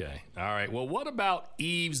 Okay. All right. Well, what about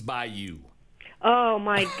Eve's Bayou? Oh,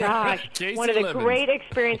 my gosh. One of the great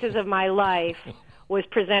experiences of my life was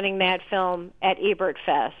presenting that film at Ebert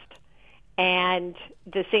Fest, and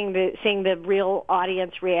seeing the real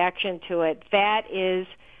audience reaction to it. That is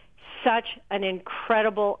such an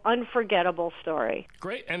incredible, unforgettable story.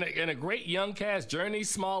 Great, and a great young cast: Jurnee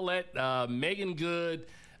Smollett, Megan Good,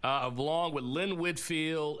 along with Lynn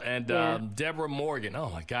Whitfield and Deborah Morgan. Oh,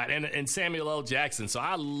 my God. And Samuel L. Jackson. So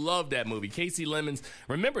I love that movie. Casey Lemons,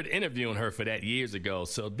 remembered interviewing her for that years ago.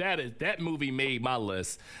 So that movie made my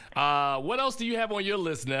list. What else do you have on your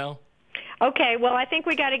list now? Okay, well, I think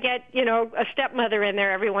we got to get, a stepmother in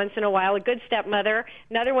there every once in a while, a good stepmother.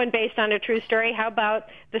 Another one based on a true story. How about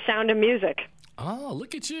The Sound of Music? Oh,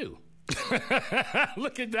 look at you.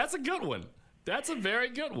 That's a good one. That's a very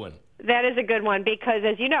good one. That is a good one because,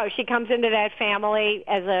 as you know, she comes into that family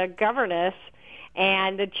as a governess,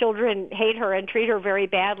 and the children hate her and treat her very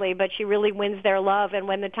badly, but she really wins their love. And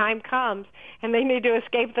when the time comes and they need to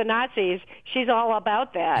escape the Nazis, she's all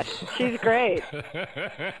about that. She's great.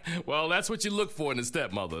 Well, that's what you look for in a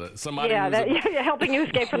stepmother. Somebody helping you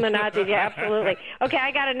escape from the Nazis. Yeah, absolutely. Okay,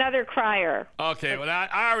 I got another crier. Okay, well,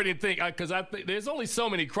 I already think, because I think there's only so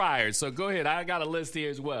many criers, so go ahead. I got a list here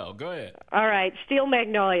as well. Go ahead. All right, Steel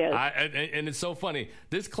Magnolias. And it's so funny.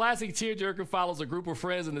 This classic tearjerker follows a group of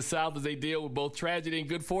friends in the South as they deal with both tragedy and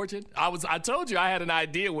good fortune. I told you I had an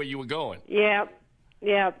idea where you were going. Yep.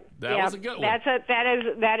 That was a good one.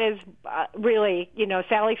 That is really,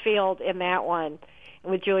 Sally Field in that one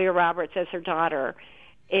with Julia Roberts as her daughter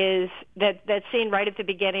is that scene right at the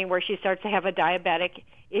beginning where she starts to have a diabetic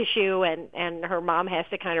issue and her mom has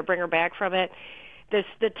to kind of bring her back from it.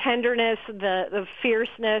 The tenderness, the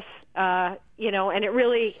fierceness, and it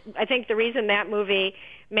really, I think the reason that movie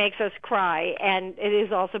makes us cry, and it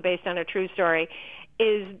is also based on a true story,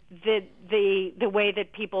 is the way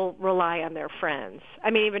that people rely on their friends.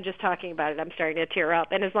 I mean, even just talking about it, I'm starting to tear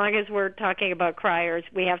up. And as long as we're talking about criers,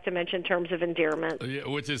 we have to mention Terms of Endearment. Yeah,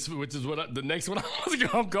 which is what the next one I was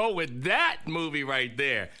going to go with. That movie right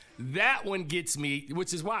there. That one gets me,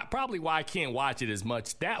 which is probably why I can't watch it as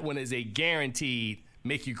much. That one is a guaranteed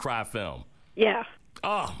make you cry film. Yeah.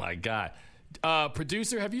 Oh my God.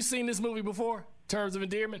 Producer, have you seen this movie before? Terms of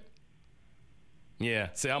Endearment? Yeah,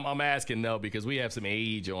 see, I'm asking no because we have some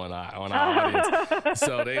age on our audience,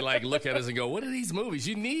 so they look at us and go, "What are these movies?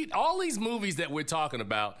 You need all these movies that we're talking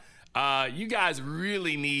about. You guys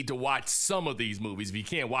really need to watch some of these movies if you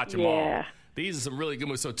can't watch them all. These are some really good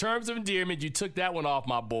movies." So, Terms of Endearment, you took that one off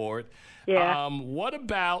my board. Yeah. What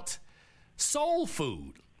about Soul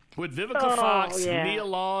Food? With Vivica Fox, Nia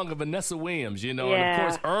Long, and Vanessa Williams, and of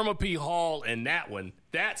course Irma P. Hall in that one.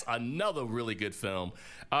 That's another really good film.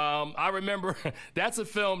 I remember that's a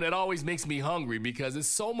film that always makes me hungry because it's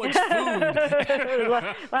so much food.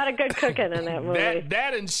 A lot of good cooking in that movie.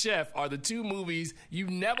 That and Chef are the two movies you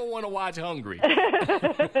never want to watch hungry.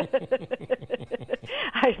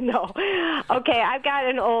 I know. Okay, I've got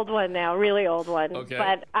an old one now, really old one,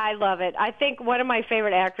 but I love it. I think one of my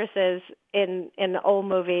favorite actresses in the old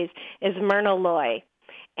movies is Myrna Loy.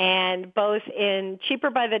 And both in Cheaper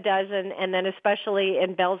by the Dozen and then especially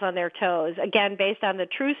in Bells on Their Toes, again, based on the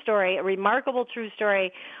true story, a remarkable true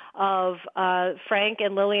story of Frank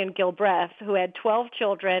and Lillian Gilbreth, who had 12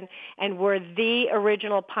 children and were the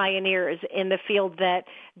original pioneers in the field that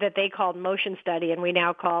they called motion study and we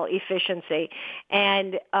now call efficiency.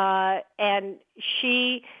 And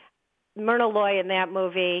Myrna Loy in that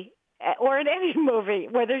movie, or in any movie,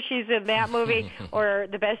 whether she's in that movie or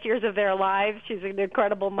The Best Years of Their Lives, she's an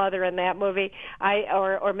incredible mother in that movie.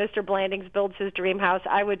 Or Mr. Blandings Builds His Dream House,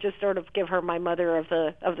 I would just sort of give her my Mother of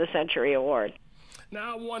the Century award.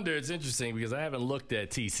 Now, I wonder, it's interesting because I haven't looked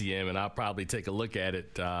at TCM, and I'll probably take a look at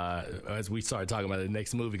it as we start talking about the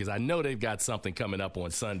next movie because I know they've got something coming up on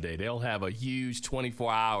Sunday. They'll have a huge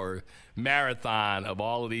 24-hour marathon of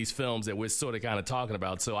all of these films that we're sort of kind of talking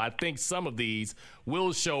about. So I think some of these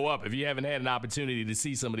will show up. If you haven't had an opportunity to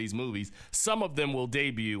see some of these movies, some of them will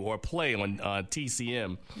debut or play on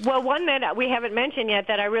TCM. Well, one that we haven't mentioned yet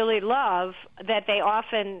that I really love that they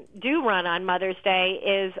often do run on Mother's Day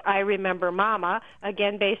is I Remember Mama,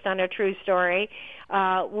 again based on a true story,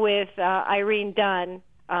 with Irene Dunn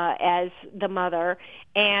as the mother.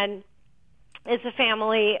 And it's a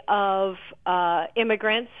family of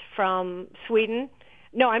immigrants from Sweden.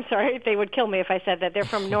 No, I'm sorry. They would kill me if I said that. They're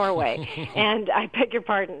from Norway. And I beg your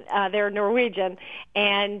pardon. They're Norwegian.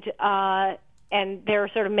 And they're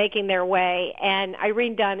sort of making their way. And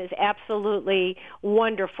Irene Dunn is absolutely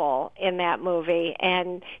wonderful in that movie.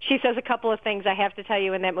 And she says a couple of things I have to tell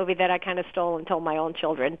you in that movie that I kind of stole and told my own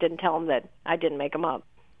children. Didn't tell them that I didn't make them up.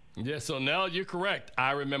 Yeah, so Nell, you're correct.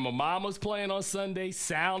 I Remember Mama's playing on Sunday,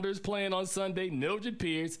 Sounders playing on Sunday, Mildred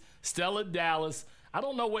Pierce, Stella Dallas. I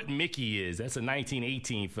don't know what Mickey is. That's a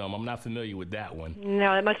 1918 film. I'm not familiar with that one.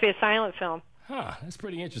 No, it must be a silent film. Huh, that's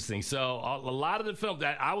pretty interesting. So a lot of the films,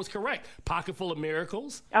 that I was correct. Pocketful of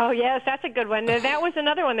Miracles. Oh, yes, that's a good one. That was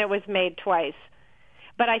another one that was made twice.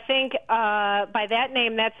 But I think by that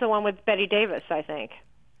name, that's the one with Bette Davis, I think.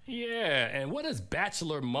 Yeah, and what is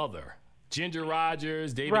Bachelor Mother? Ginger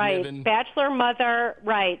Rogers, David Right, Niven. Bachelor Mother,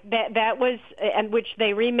 right. That was, and which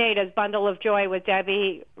they remade as Bundle of Joy with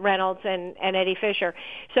Debbie Reynolds and Eddie Fisher.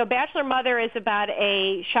 So Bachelor Mother is about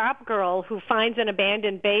a shop girl who finds an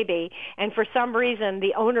abandoned baby, and for some reason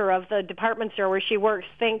the owner of the department store where she works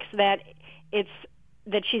thinks that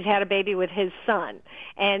she's had a baby with his son.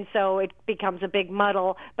 And so it becomes a big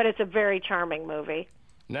muddle, but it's a very charming movie.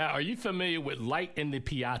 Now, are you familiar with Light in the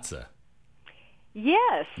Piazza?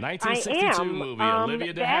 Yes, 1962 I am. movie,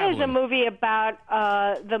 Olivia de That is a Havilland. movie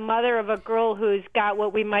about the mother of a girl who's got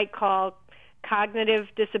what we might call cognitive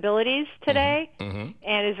disabilities today,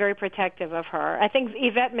 and is very protective of her. I think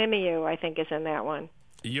Yvette Mimieux, is in that one.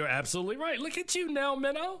 You're absolutely right. Look at you, Nell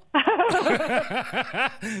Minow.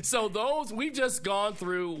 So we've just gone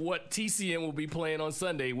through what TCM will be playing on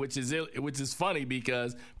Sunday, which is funny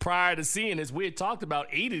because prior to seeing this, we had talked about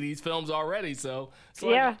 8 of these films already. So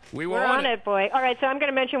yeah, we're on it, boy. All right, so I'm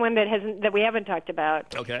going to mention one that we haven't talked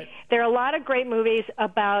about. Okay. There are a lot of great movies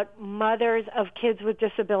about mothers of kids with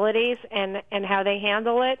disabilities and how they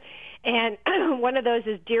handle it. And one of those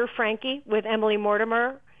is Dear Frankie with Emily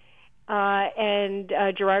Mortimer and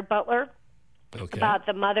Gerard Butler, about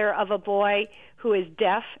the mother of a boy who is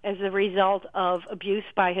deaf as a result of abuse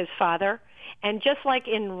by his father. And just like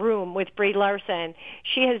in Room with Brie Larson,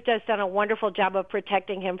 she has just done a wonderful job of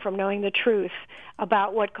protecting him from knowing the truth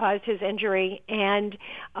about what caused his injury, and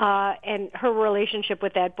her relationship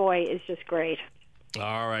with that boy is just great.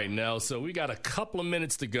 All right, Nell. So we got a couple of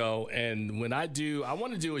minutes to go, and when I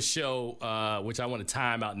want to do a show which I want to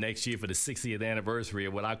time out next year for the 60th anniversary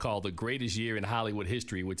of what I call the greatest year in Hollywood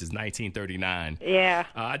history, which is 1939. Yeah.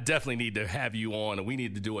 I definitely need to have you on, and we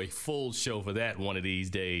need to do a full show for that one of these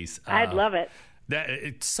days. I'd love it.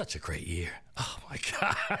 It's such a great year. Oh, my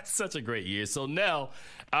God. Such a great year. So, Nell,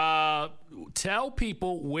 tell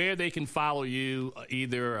people where they can follow you,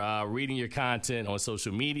 either reading your content on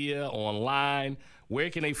social media, online. Where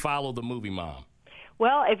can they follow the Movie Mom?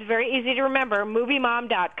 Well, it's very easy to remember.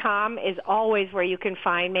 MovieMom.com is always where you can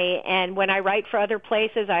find me. And when I write for other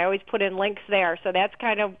places, I always put in links there. So that's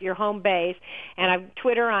kind of your home base. And I'm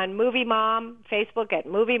Twitter on Movie Mom, Facebook at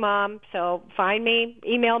Movie Mom. So find me,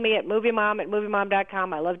 email me at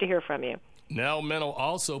moviemom@moviemom.com. I love to hear from you. Nell Minow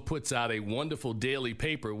also puts out a wonderful daily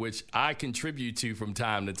paper, which I contribute to from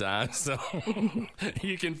time to time. So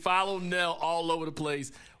you can follow Nell all over the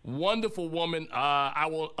place. Wonderful woman. I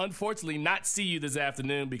will unfortunately not see you this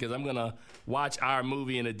afternoon because I'm going to watch our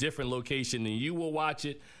movie in a different location than you will watch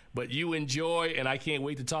it. But you enjoy, and I can't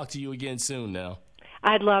wait to talk to you again soon, Nell.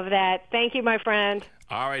 I'd love that. Thank you, my friend.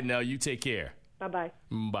 All right, Nell, you take care. Bye-bye.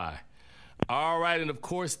 Bye. All right, and of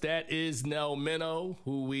course, that is Nell Minow,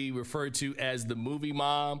 who we refer to as the Movie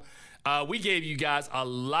Mom. We gave you guys a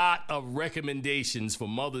lot of recommendations for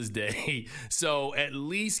Mother's Day, so at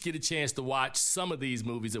least get a chance to watch some of these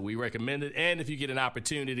movies that we recommended. And if you get an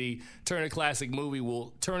opportunity, Turner Classic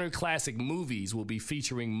Movies will be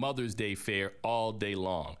featuring Mother's Day fare all day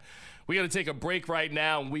long. We're going to take a break right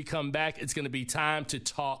now. When we come back, it's going to be time to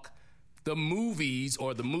talk the movies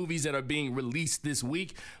that are being released this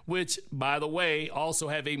week, which, by the way, also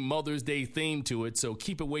have a Mother's Day theme to it. So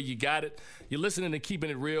keep it where you got it. You're listening to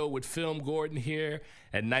Keeping It Real with FilmGordon here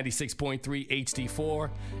at 96.3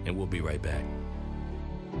 HD4, and we'll be right back.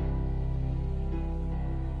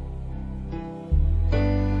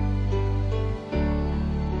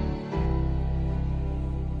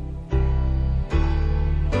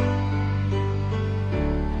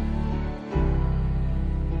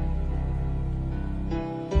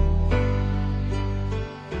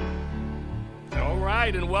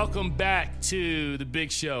 And welcome back to the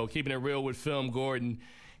big show, Keeping It Real with FilmGordon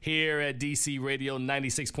here at DC Radio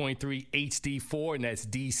 96.3 HD4, and that's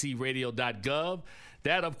dcradio.gov.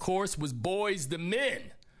 That, of course, was Boys the Men,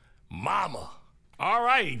 Mama. All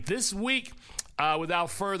right, this week, without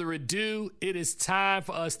further ado, it is time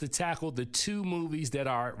for us to tackle the 2 movies that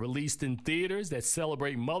are released in theaters that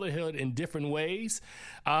celebrate motherhood in different ways.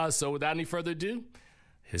 So without any further ado,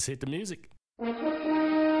 let's hit the music.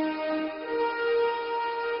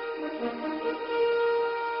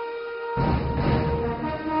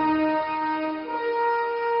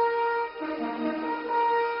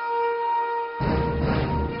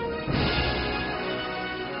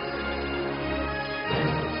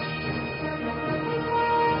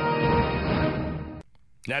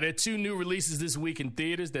 Now, there are 2 new releases this week in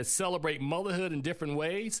theaters that celebrate motherhood in different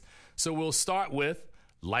ways. So we'll start with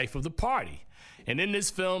Life of the Party. And in this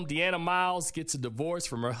film, Deanna Miles gets a divorce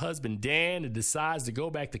from her husband, Dan, and decides to go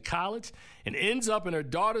back to college and ends up in her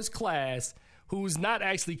daughter's class, who's not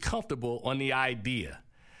actually comfortable on the idea.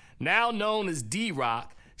 Now known as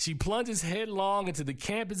D-Rock, She plunges headlong into the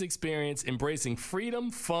campus experience, embracing freedom,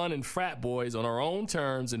 fun, and frat boys on her own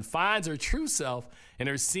terms, and finds her true self in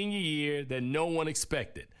her senior year that no one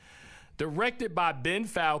expected. Directed by Ben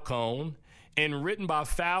Falcone and written by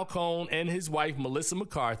Falcone and his wife, Melissa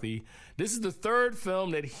McCarthy, this is the third film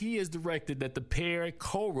that he has directed that the pair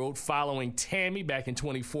co-wrote following Tammy back in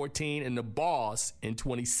 2014 and The Boss in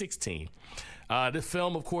 2016. The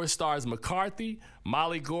film, of course, stars McCarthy,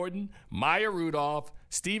 Molly Gordon, Maya Rudolph,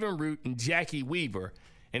 Stephen Root, and Jackie Weaver.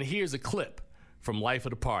 And here's a clip from Life of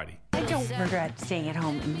the Party. I don't regret staying at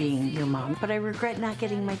home and being your mom, but I regret not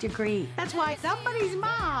getting my degree. That's why somebody's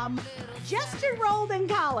mom just enrolled in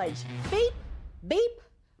college. Beep, beep,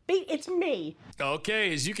 beep, it's me.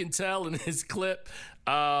 Okay, as you can tell in this clip,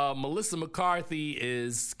 Melissa McCarthy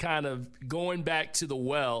is kind of going back to the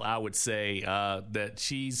well, I would say, that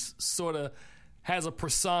she's sort of has a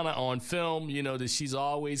persona on film, you know, that she's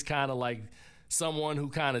always kind of like someone who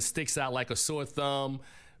kind of sticks out like a sore thumb,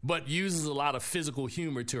 but uses a lot of physical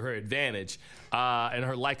humor to her advantage and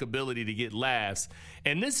her likability to get laughs.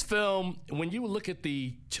 And this film, when you look at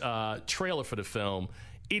the trailer for the film,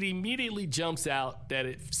 it immediately jumps out that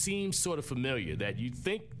it seems sort of familiar, that you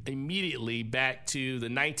think immediately back to the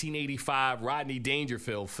 1985 Rodney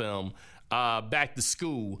Dangerfield film, Back to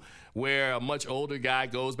School, where a much older guy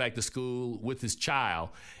goes back to school with his child.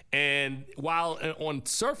 And while on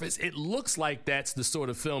surface, it looks like that's the sort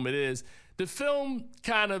of film it is, the film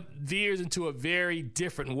kind of veers into a very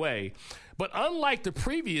different way. But unlike the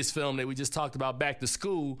previous film that we just talked about, Back to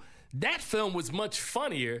School, that film was much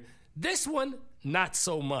funnier. This one, not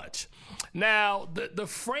so much. Now, the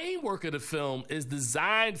framework of the film is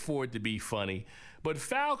designed for it to be funny, but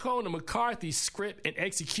Falcone and McCarthy's script and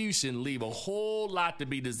execution leave a whole lot to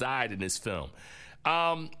be desired in this film.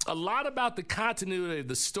 A lot about the continuity of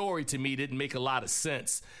the story to me didn't make a lot of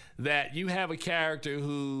sense. That you have a character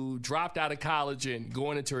who dropped out of college and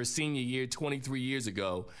going into her senior year 23 years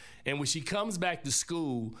ago, and when she comes back to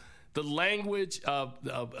school, the language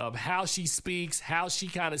of how she speaks, how she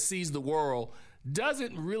kind of sees the world,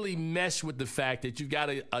 doesn't really mesh with the fact that you've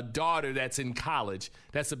got a daughter that's in college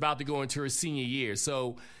that's about to go into her senior year.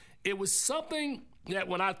 So it was something that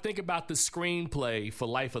when I think about the screenplay for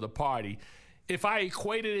Life of the Party, if I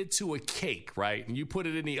equated it to a cake, right, and you put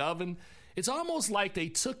it in the oven, it's almost like they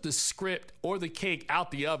took the script or the cake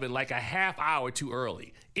out the oven like a half hour too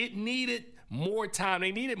early. It needed more time.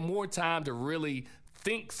 They needed more time to really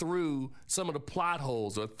think through some of the plot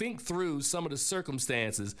holes or think through some of the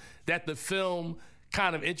circumstances that the film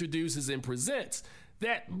kind of introduces and presents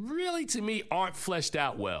that really, to me, aren't fleshed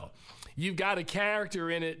out well. You've got a character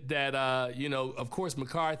in it that, of course,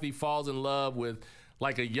 McCarthy falls in love with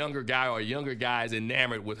like a younger guy, or a younger guy is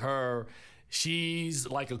enamored with her. She's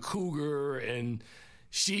like a cougar, and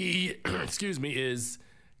she, is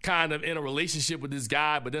kind of in a relationship with this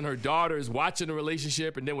guy, but then her daughter is watching the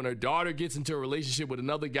relationship, and then when her daughter gets into a relationship with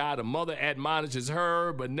another guy, the mother admonishes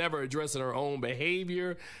her, but never addressing her own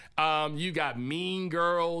behavior. You got Mean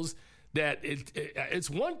Girls. That it's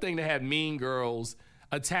one thing to have Mean Girls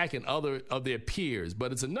attacking other of their peers,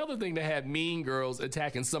 but it's another thing to have Mean Girls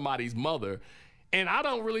attacking somebody's mother. And I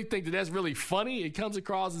don't really think that that's really funny. It comes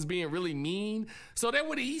across as being really mean. So then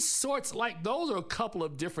when he sorts, like, those are a couple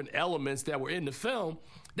of different elements that were in the film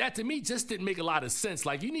that to me just didn't make a lot of sense.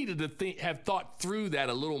 Like, you needed to have thought through that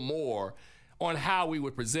a little more on how we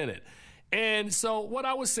would present it. And so what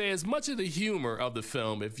I would say is much of the humor of the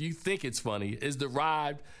film, if you think it's funny, is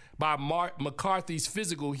derived by McCarthy's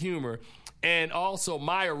physical humor, and also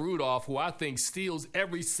Maya Rudolph, who I think steals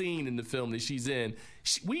every scene in the film that she's in.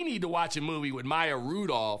 We need to watch a movie with Maya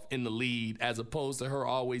Rudolph in the lead as opposed to her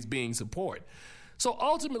always being support. So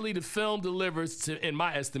ultimately, the film delivers, in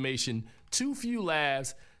my estimation, too few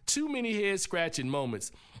laughs, too many head-scratching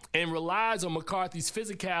moments, and relies on McCarthy's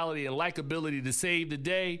physicality and likability to save the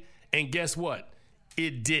day. And guess what?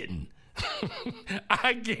 It didn't.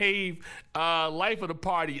 I gave Life of the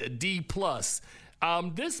Party a D+.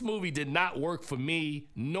 This movie did not work for me,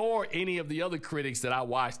 nor any of the other critics that I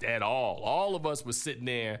watched at all. All of us were sitting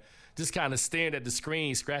there just kind of staring at the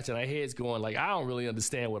screen, scratching our heads going like, I don't really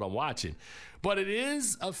understand what I'm watching. But it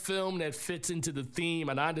is a film that fits into the theme,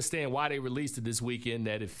 and I understand why they released it this weekend,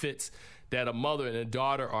 that it fits that a mother and a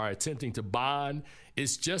daughter are attempting to bond.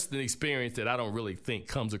 It's just an experience that I don't really think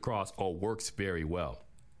comes across or works very well.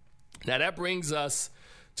 Now that brings us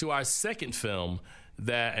to our second film,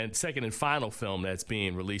 second and final film that's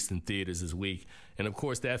being released in theaters this week. And of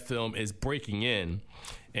course, that film is Breaking In.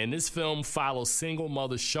 And this film follows single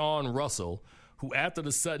mother Shawn Russell, who after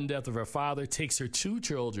the sudden death of her father takes her two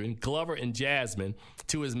children, Glover and Jasmine,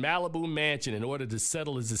 to his Malibu mansion in order to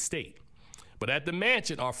settle his estate. But at the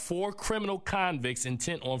mansion are 4 criminal convicts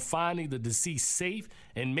intent on finding the deceased safe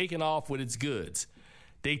and making off with its goods.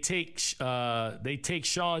 They take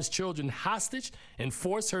Sean's children hostage and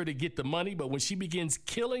force her to get the money, but when she begins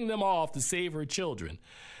killing them off to save her children.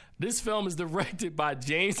 This film is directed by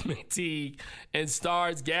James McTeague and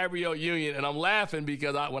stars Gabrielle Union. And I'm laughing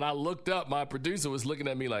because when I looked up, my producer was looking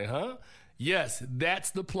at me like, huh? Yes,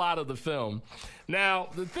 that's the plot of the film. Now,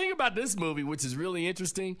 the thing about this movie, which is really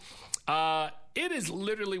interesting, it is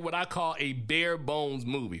literally what I call a bare bones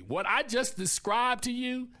movie. What I just described to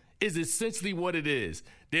you is essentially what it is.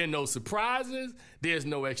 There are no surprises. There's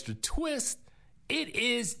no extra twist. It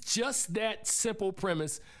is just that simple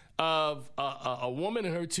premise of a woman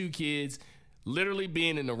and her 2 kids literally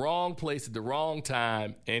being in the wrong place at the wrong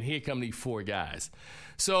time, and here come these 4 guys.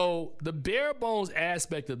 So the bare bones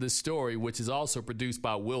aspect of this story, which is also produced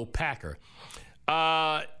by Will Packer,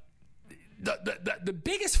 the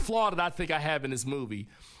biggest flaw that I think I have in this movie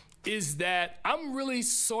is that I'm really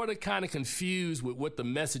sort of kind of confused with what the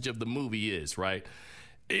message of the movie is, right?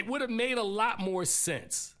 It would have made a lot more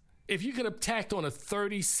sense if you could have tacked on a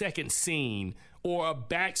 30-second scene or a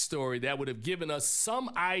backstory that would have given us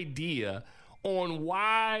some idea on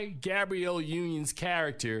why Gabrielle Union's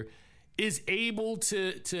character is able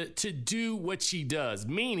to do what she does,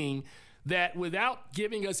 meaning that without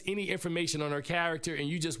giving us any information on her character and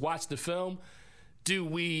you just watch the film, do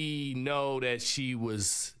we know that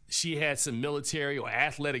she had some military or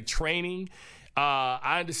athletic training?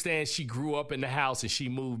 I understand she grew up in the house and she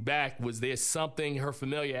moved back. Was there something, her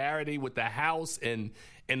familiarity with the house and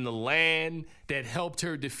the land, that helped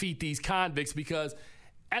her defeat these convicts? Because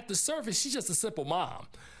at the surface, she's just a simple mom.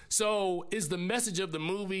 So is the message of the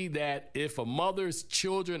movie that if a mother's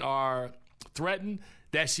children are threatened,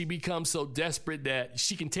 that she becomes so desperate that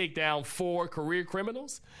she can take down 4 career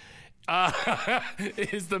criminals?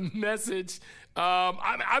 Is the message?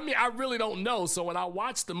 I mean, I really don't know. So when I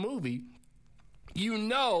watch the movie, you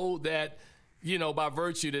know that, by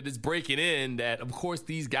virtue that it's breaking in, that of course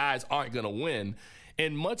these guys aren't going to win.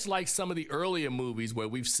 And much like some of the earlier movies where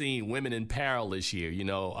we've seen women in peril this year,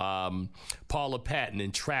 Paula Patton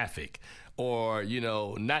in Traffic, or,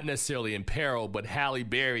 not necessarily in peril, but Halle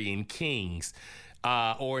Berry in Kings,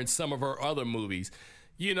 or in some of her other movies.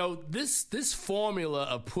 This formula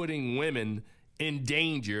of putting women in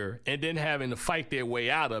danger and then having to fight their way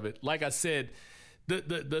out of it, like I said,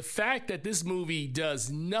 the fact that this movie does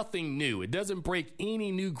nothing new, it doesn't break any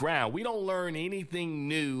new ground. We don't learn anything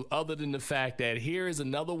new other than the fact that here is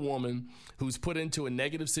another woman who's put into a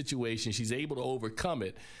negative situation. She's able to overcome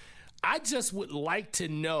it. I just would like to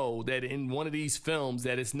know that in one of these films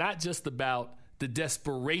that it's not just about the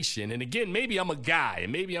desperation. And again, maybe I'm a guy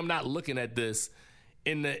and maybe I'm not looking at this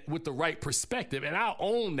with the right perspective. And I'll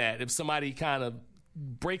own that if somebody kind of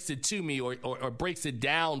breaks it to me or breaks it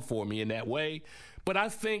down for me in that way. But I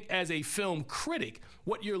think as a film critic,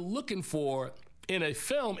 what you're looking for in a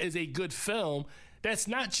film is a good film that's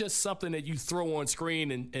not just something that you throw on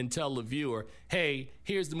screen and tell the viewer, hey,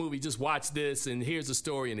 here's the movie, just watch this, and here's the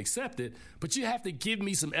story and accept it. But you have to give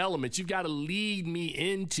me some elements. You've got to lead me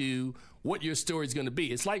into what your story is going to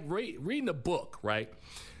be. It's like reading a book, right?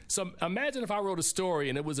 So imagine if I wrote a story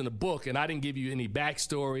and it was in a book and I didn't give you any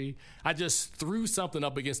backstory. I just threw something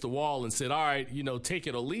up against the wall and said, all right, take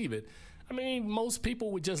it or leave it. I mean, most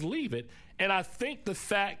people would just leave it. And I think the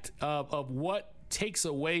fact of what takes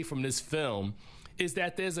away from this film is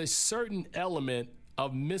that there's a certain element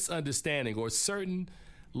of misunderstanding or a certain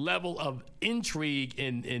level of intrigue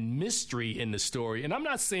and mystery in the story. And I'm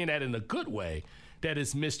not saying that in a good way, that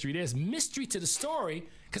it's mystery. There's mystery to the story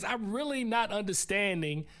because I'm really not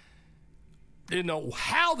understanding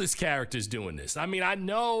how this character is doing this. I mean, I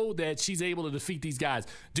know that she's able to defeat these guys.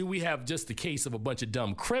 Do we have just the case of a bunch of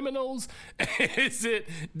dumb criminals?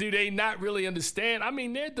 Do they not really understand? I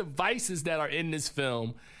mean, there are devices that are in this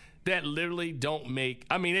film that literally don't make,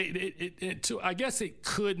 I mean, I guess it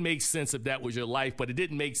could make sense if that was your life, but it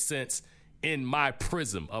didn't make sense in my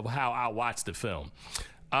prism of how I watched the film.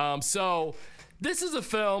 So this is a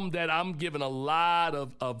film that I'm giving a lot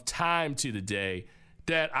of time to today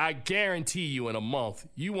that I guarantee you in a month,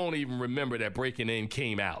 you won't even remember that Breaking In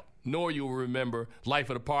came out, nor you'll remember Life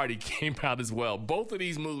of the Party came out as well. Both of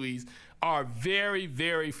these movies are very,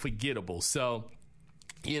 very forgettable. So,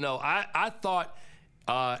 I thought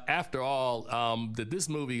after all that this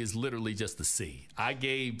movie is literally just a C. I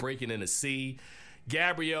gave Breaking In a C.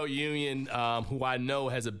 Gabrielle Union, who I know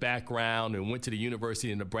has a background and went to the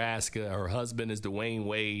University of Nebraska. Her husband is Dwayne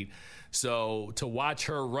Wade. So to watch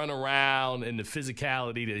her run around and the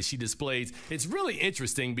physicality that she displays, it's really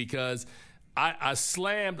interesting because I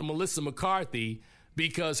slammed Melissa McCarthy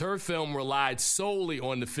because her film relied solely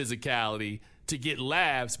on the physicality to get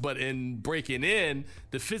laughs, but in Breaking In,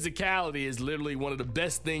 the physicality is literally one of the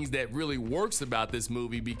best things that really works about this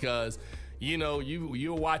movie, because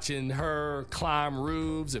you're watching her climb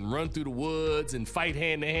roofs and run through the woods and fight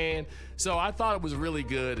hand to hand. So I thought it was really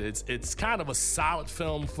good. It's kind of a solid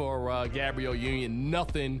film for Gabrielle Union.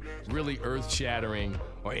 Nothing really earth-shattering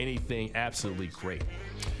or anything absolutely great.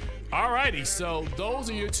 Alrighty, so those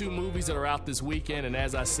are your two movies that are out this weekend, and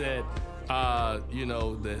as I said,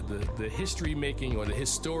 the history making or the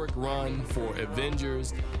historic run for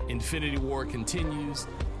Avengers Infinity War continues.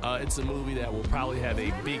 It's a movie that will probably have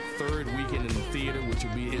a big third weekend in the theater, which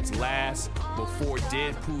will be its last before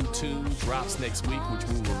Deadpool 2 drops next week, which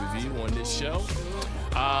we will review on this show.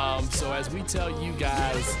 So as we tell you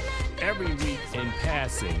guys every week in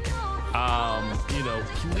passing,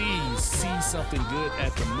 please see something good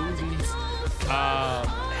at the movies.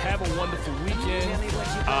 Have a wonderful weekend,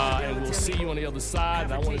 and we'll see you on the other side.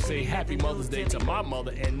 And I want to say Happy Mother's Day to my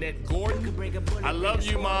mother, Annette Gordon. I love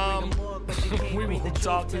you, Mom. We will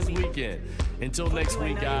talk this weekend. Until next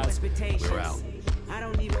week, guys, we're out. I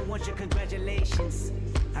don't even want your congratulations.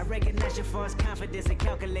 I recognize your false confidence and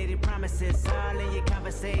calculated promises all in your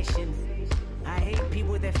conversation. I hate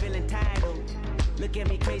people that feel entitled. Look at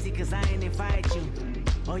me crazy cause I ain't invite you.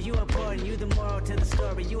 Oh, you important, you the moral to the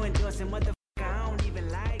story. You endorsing mother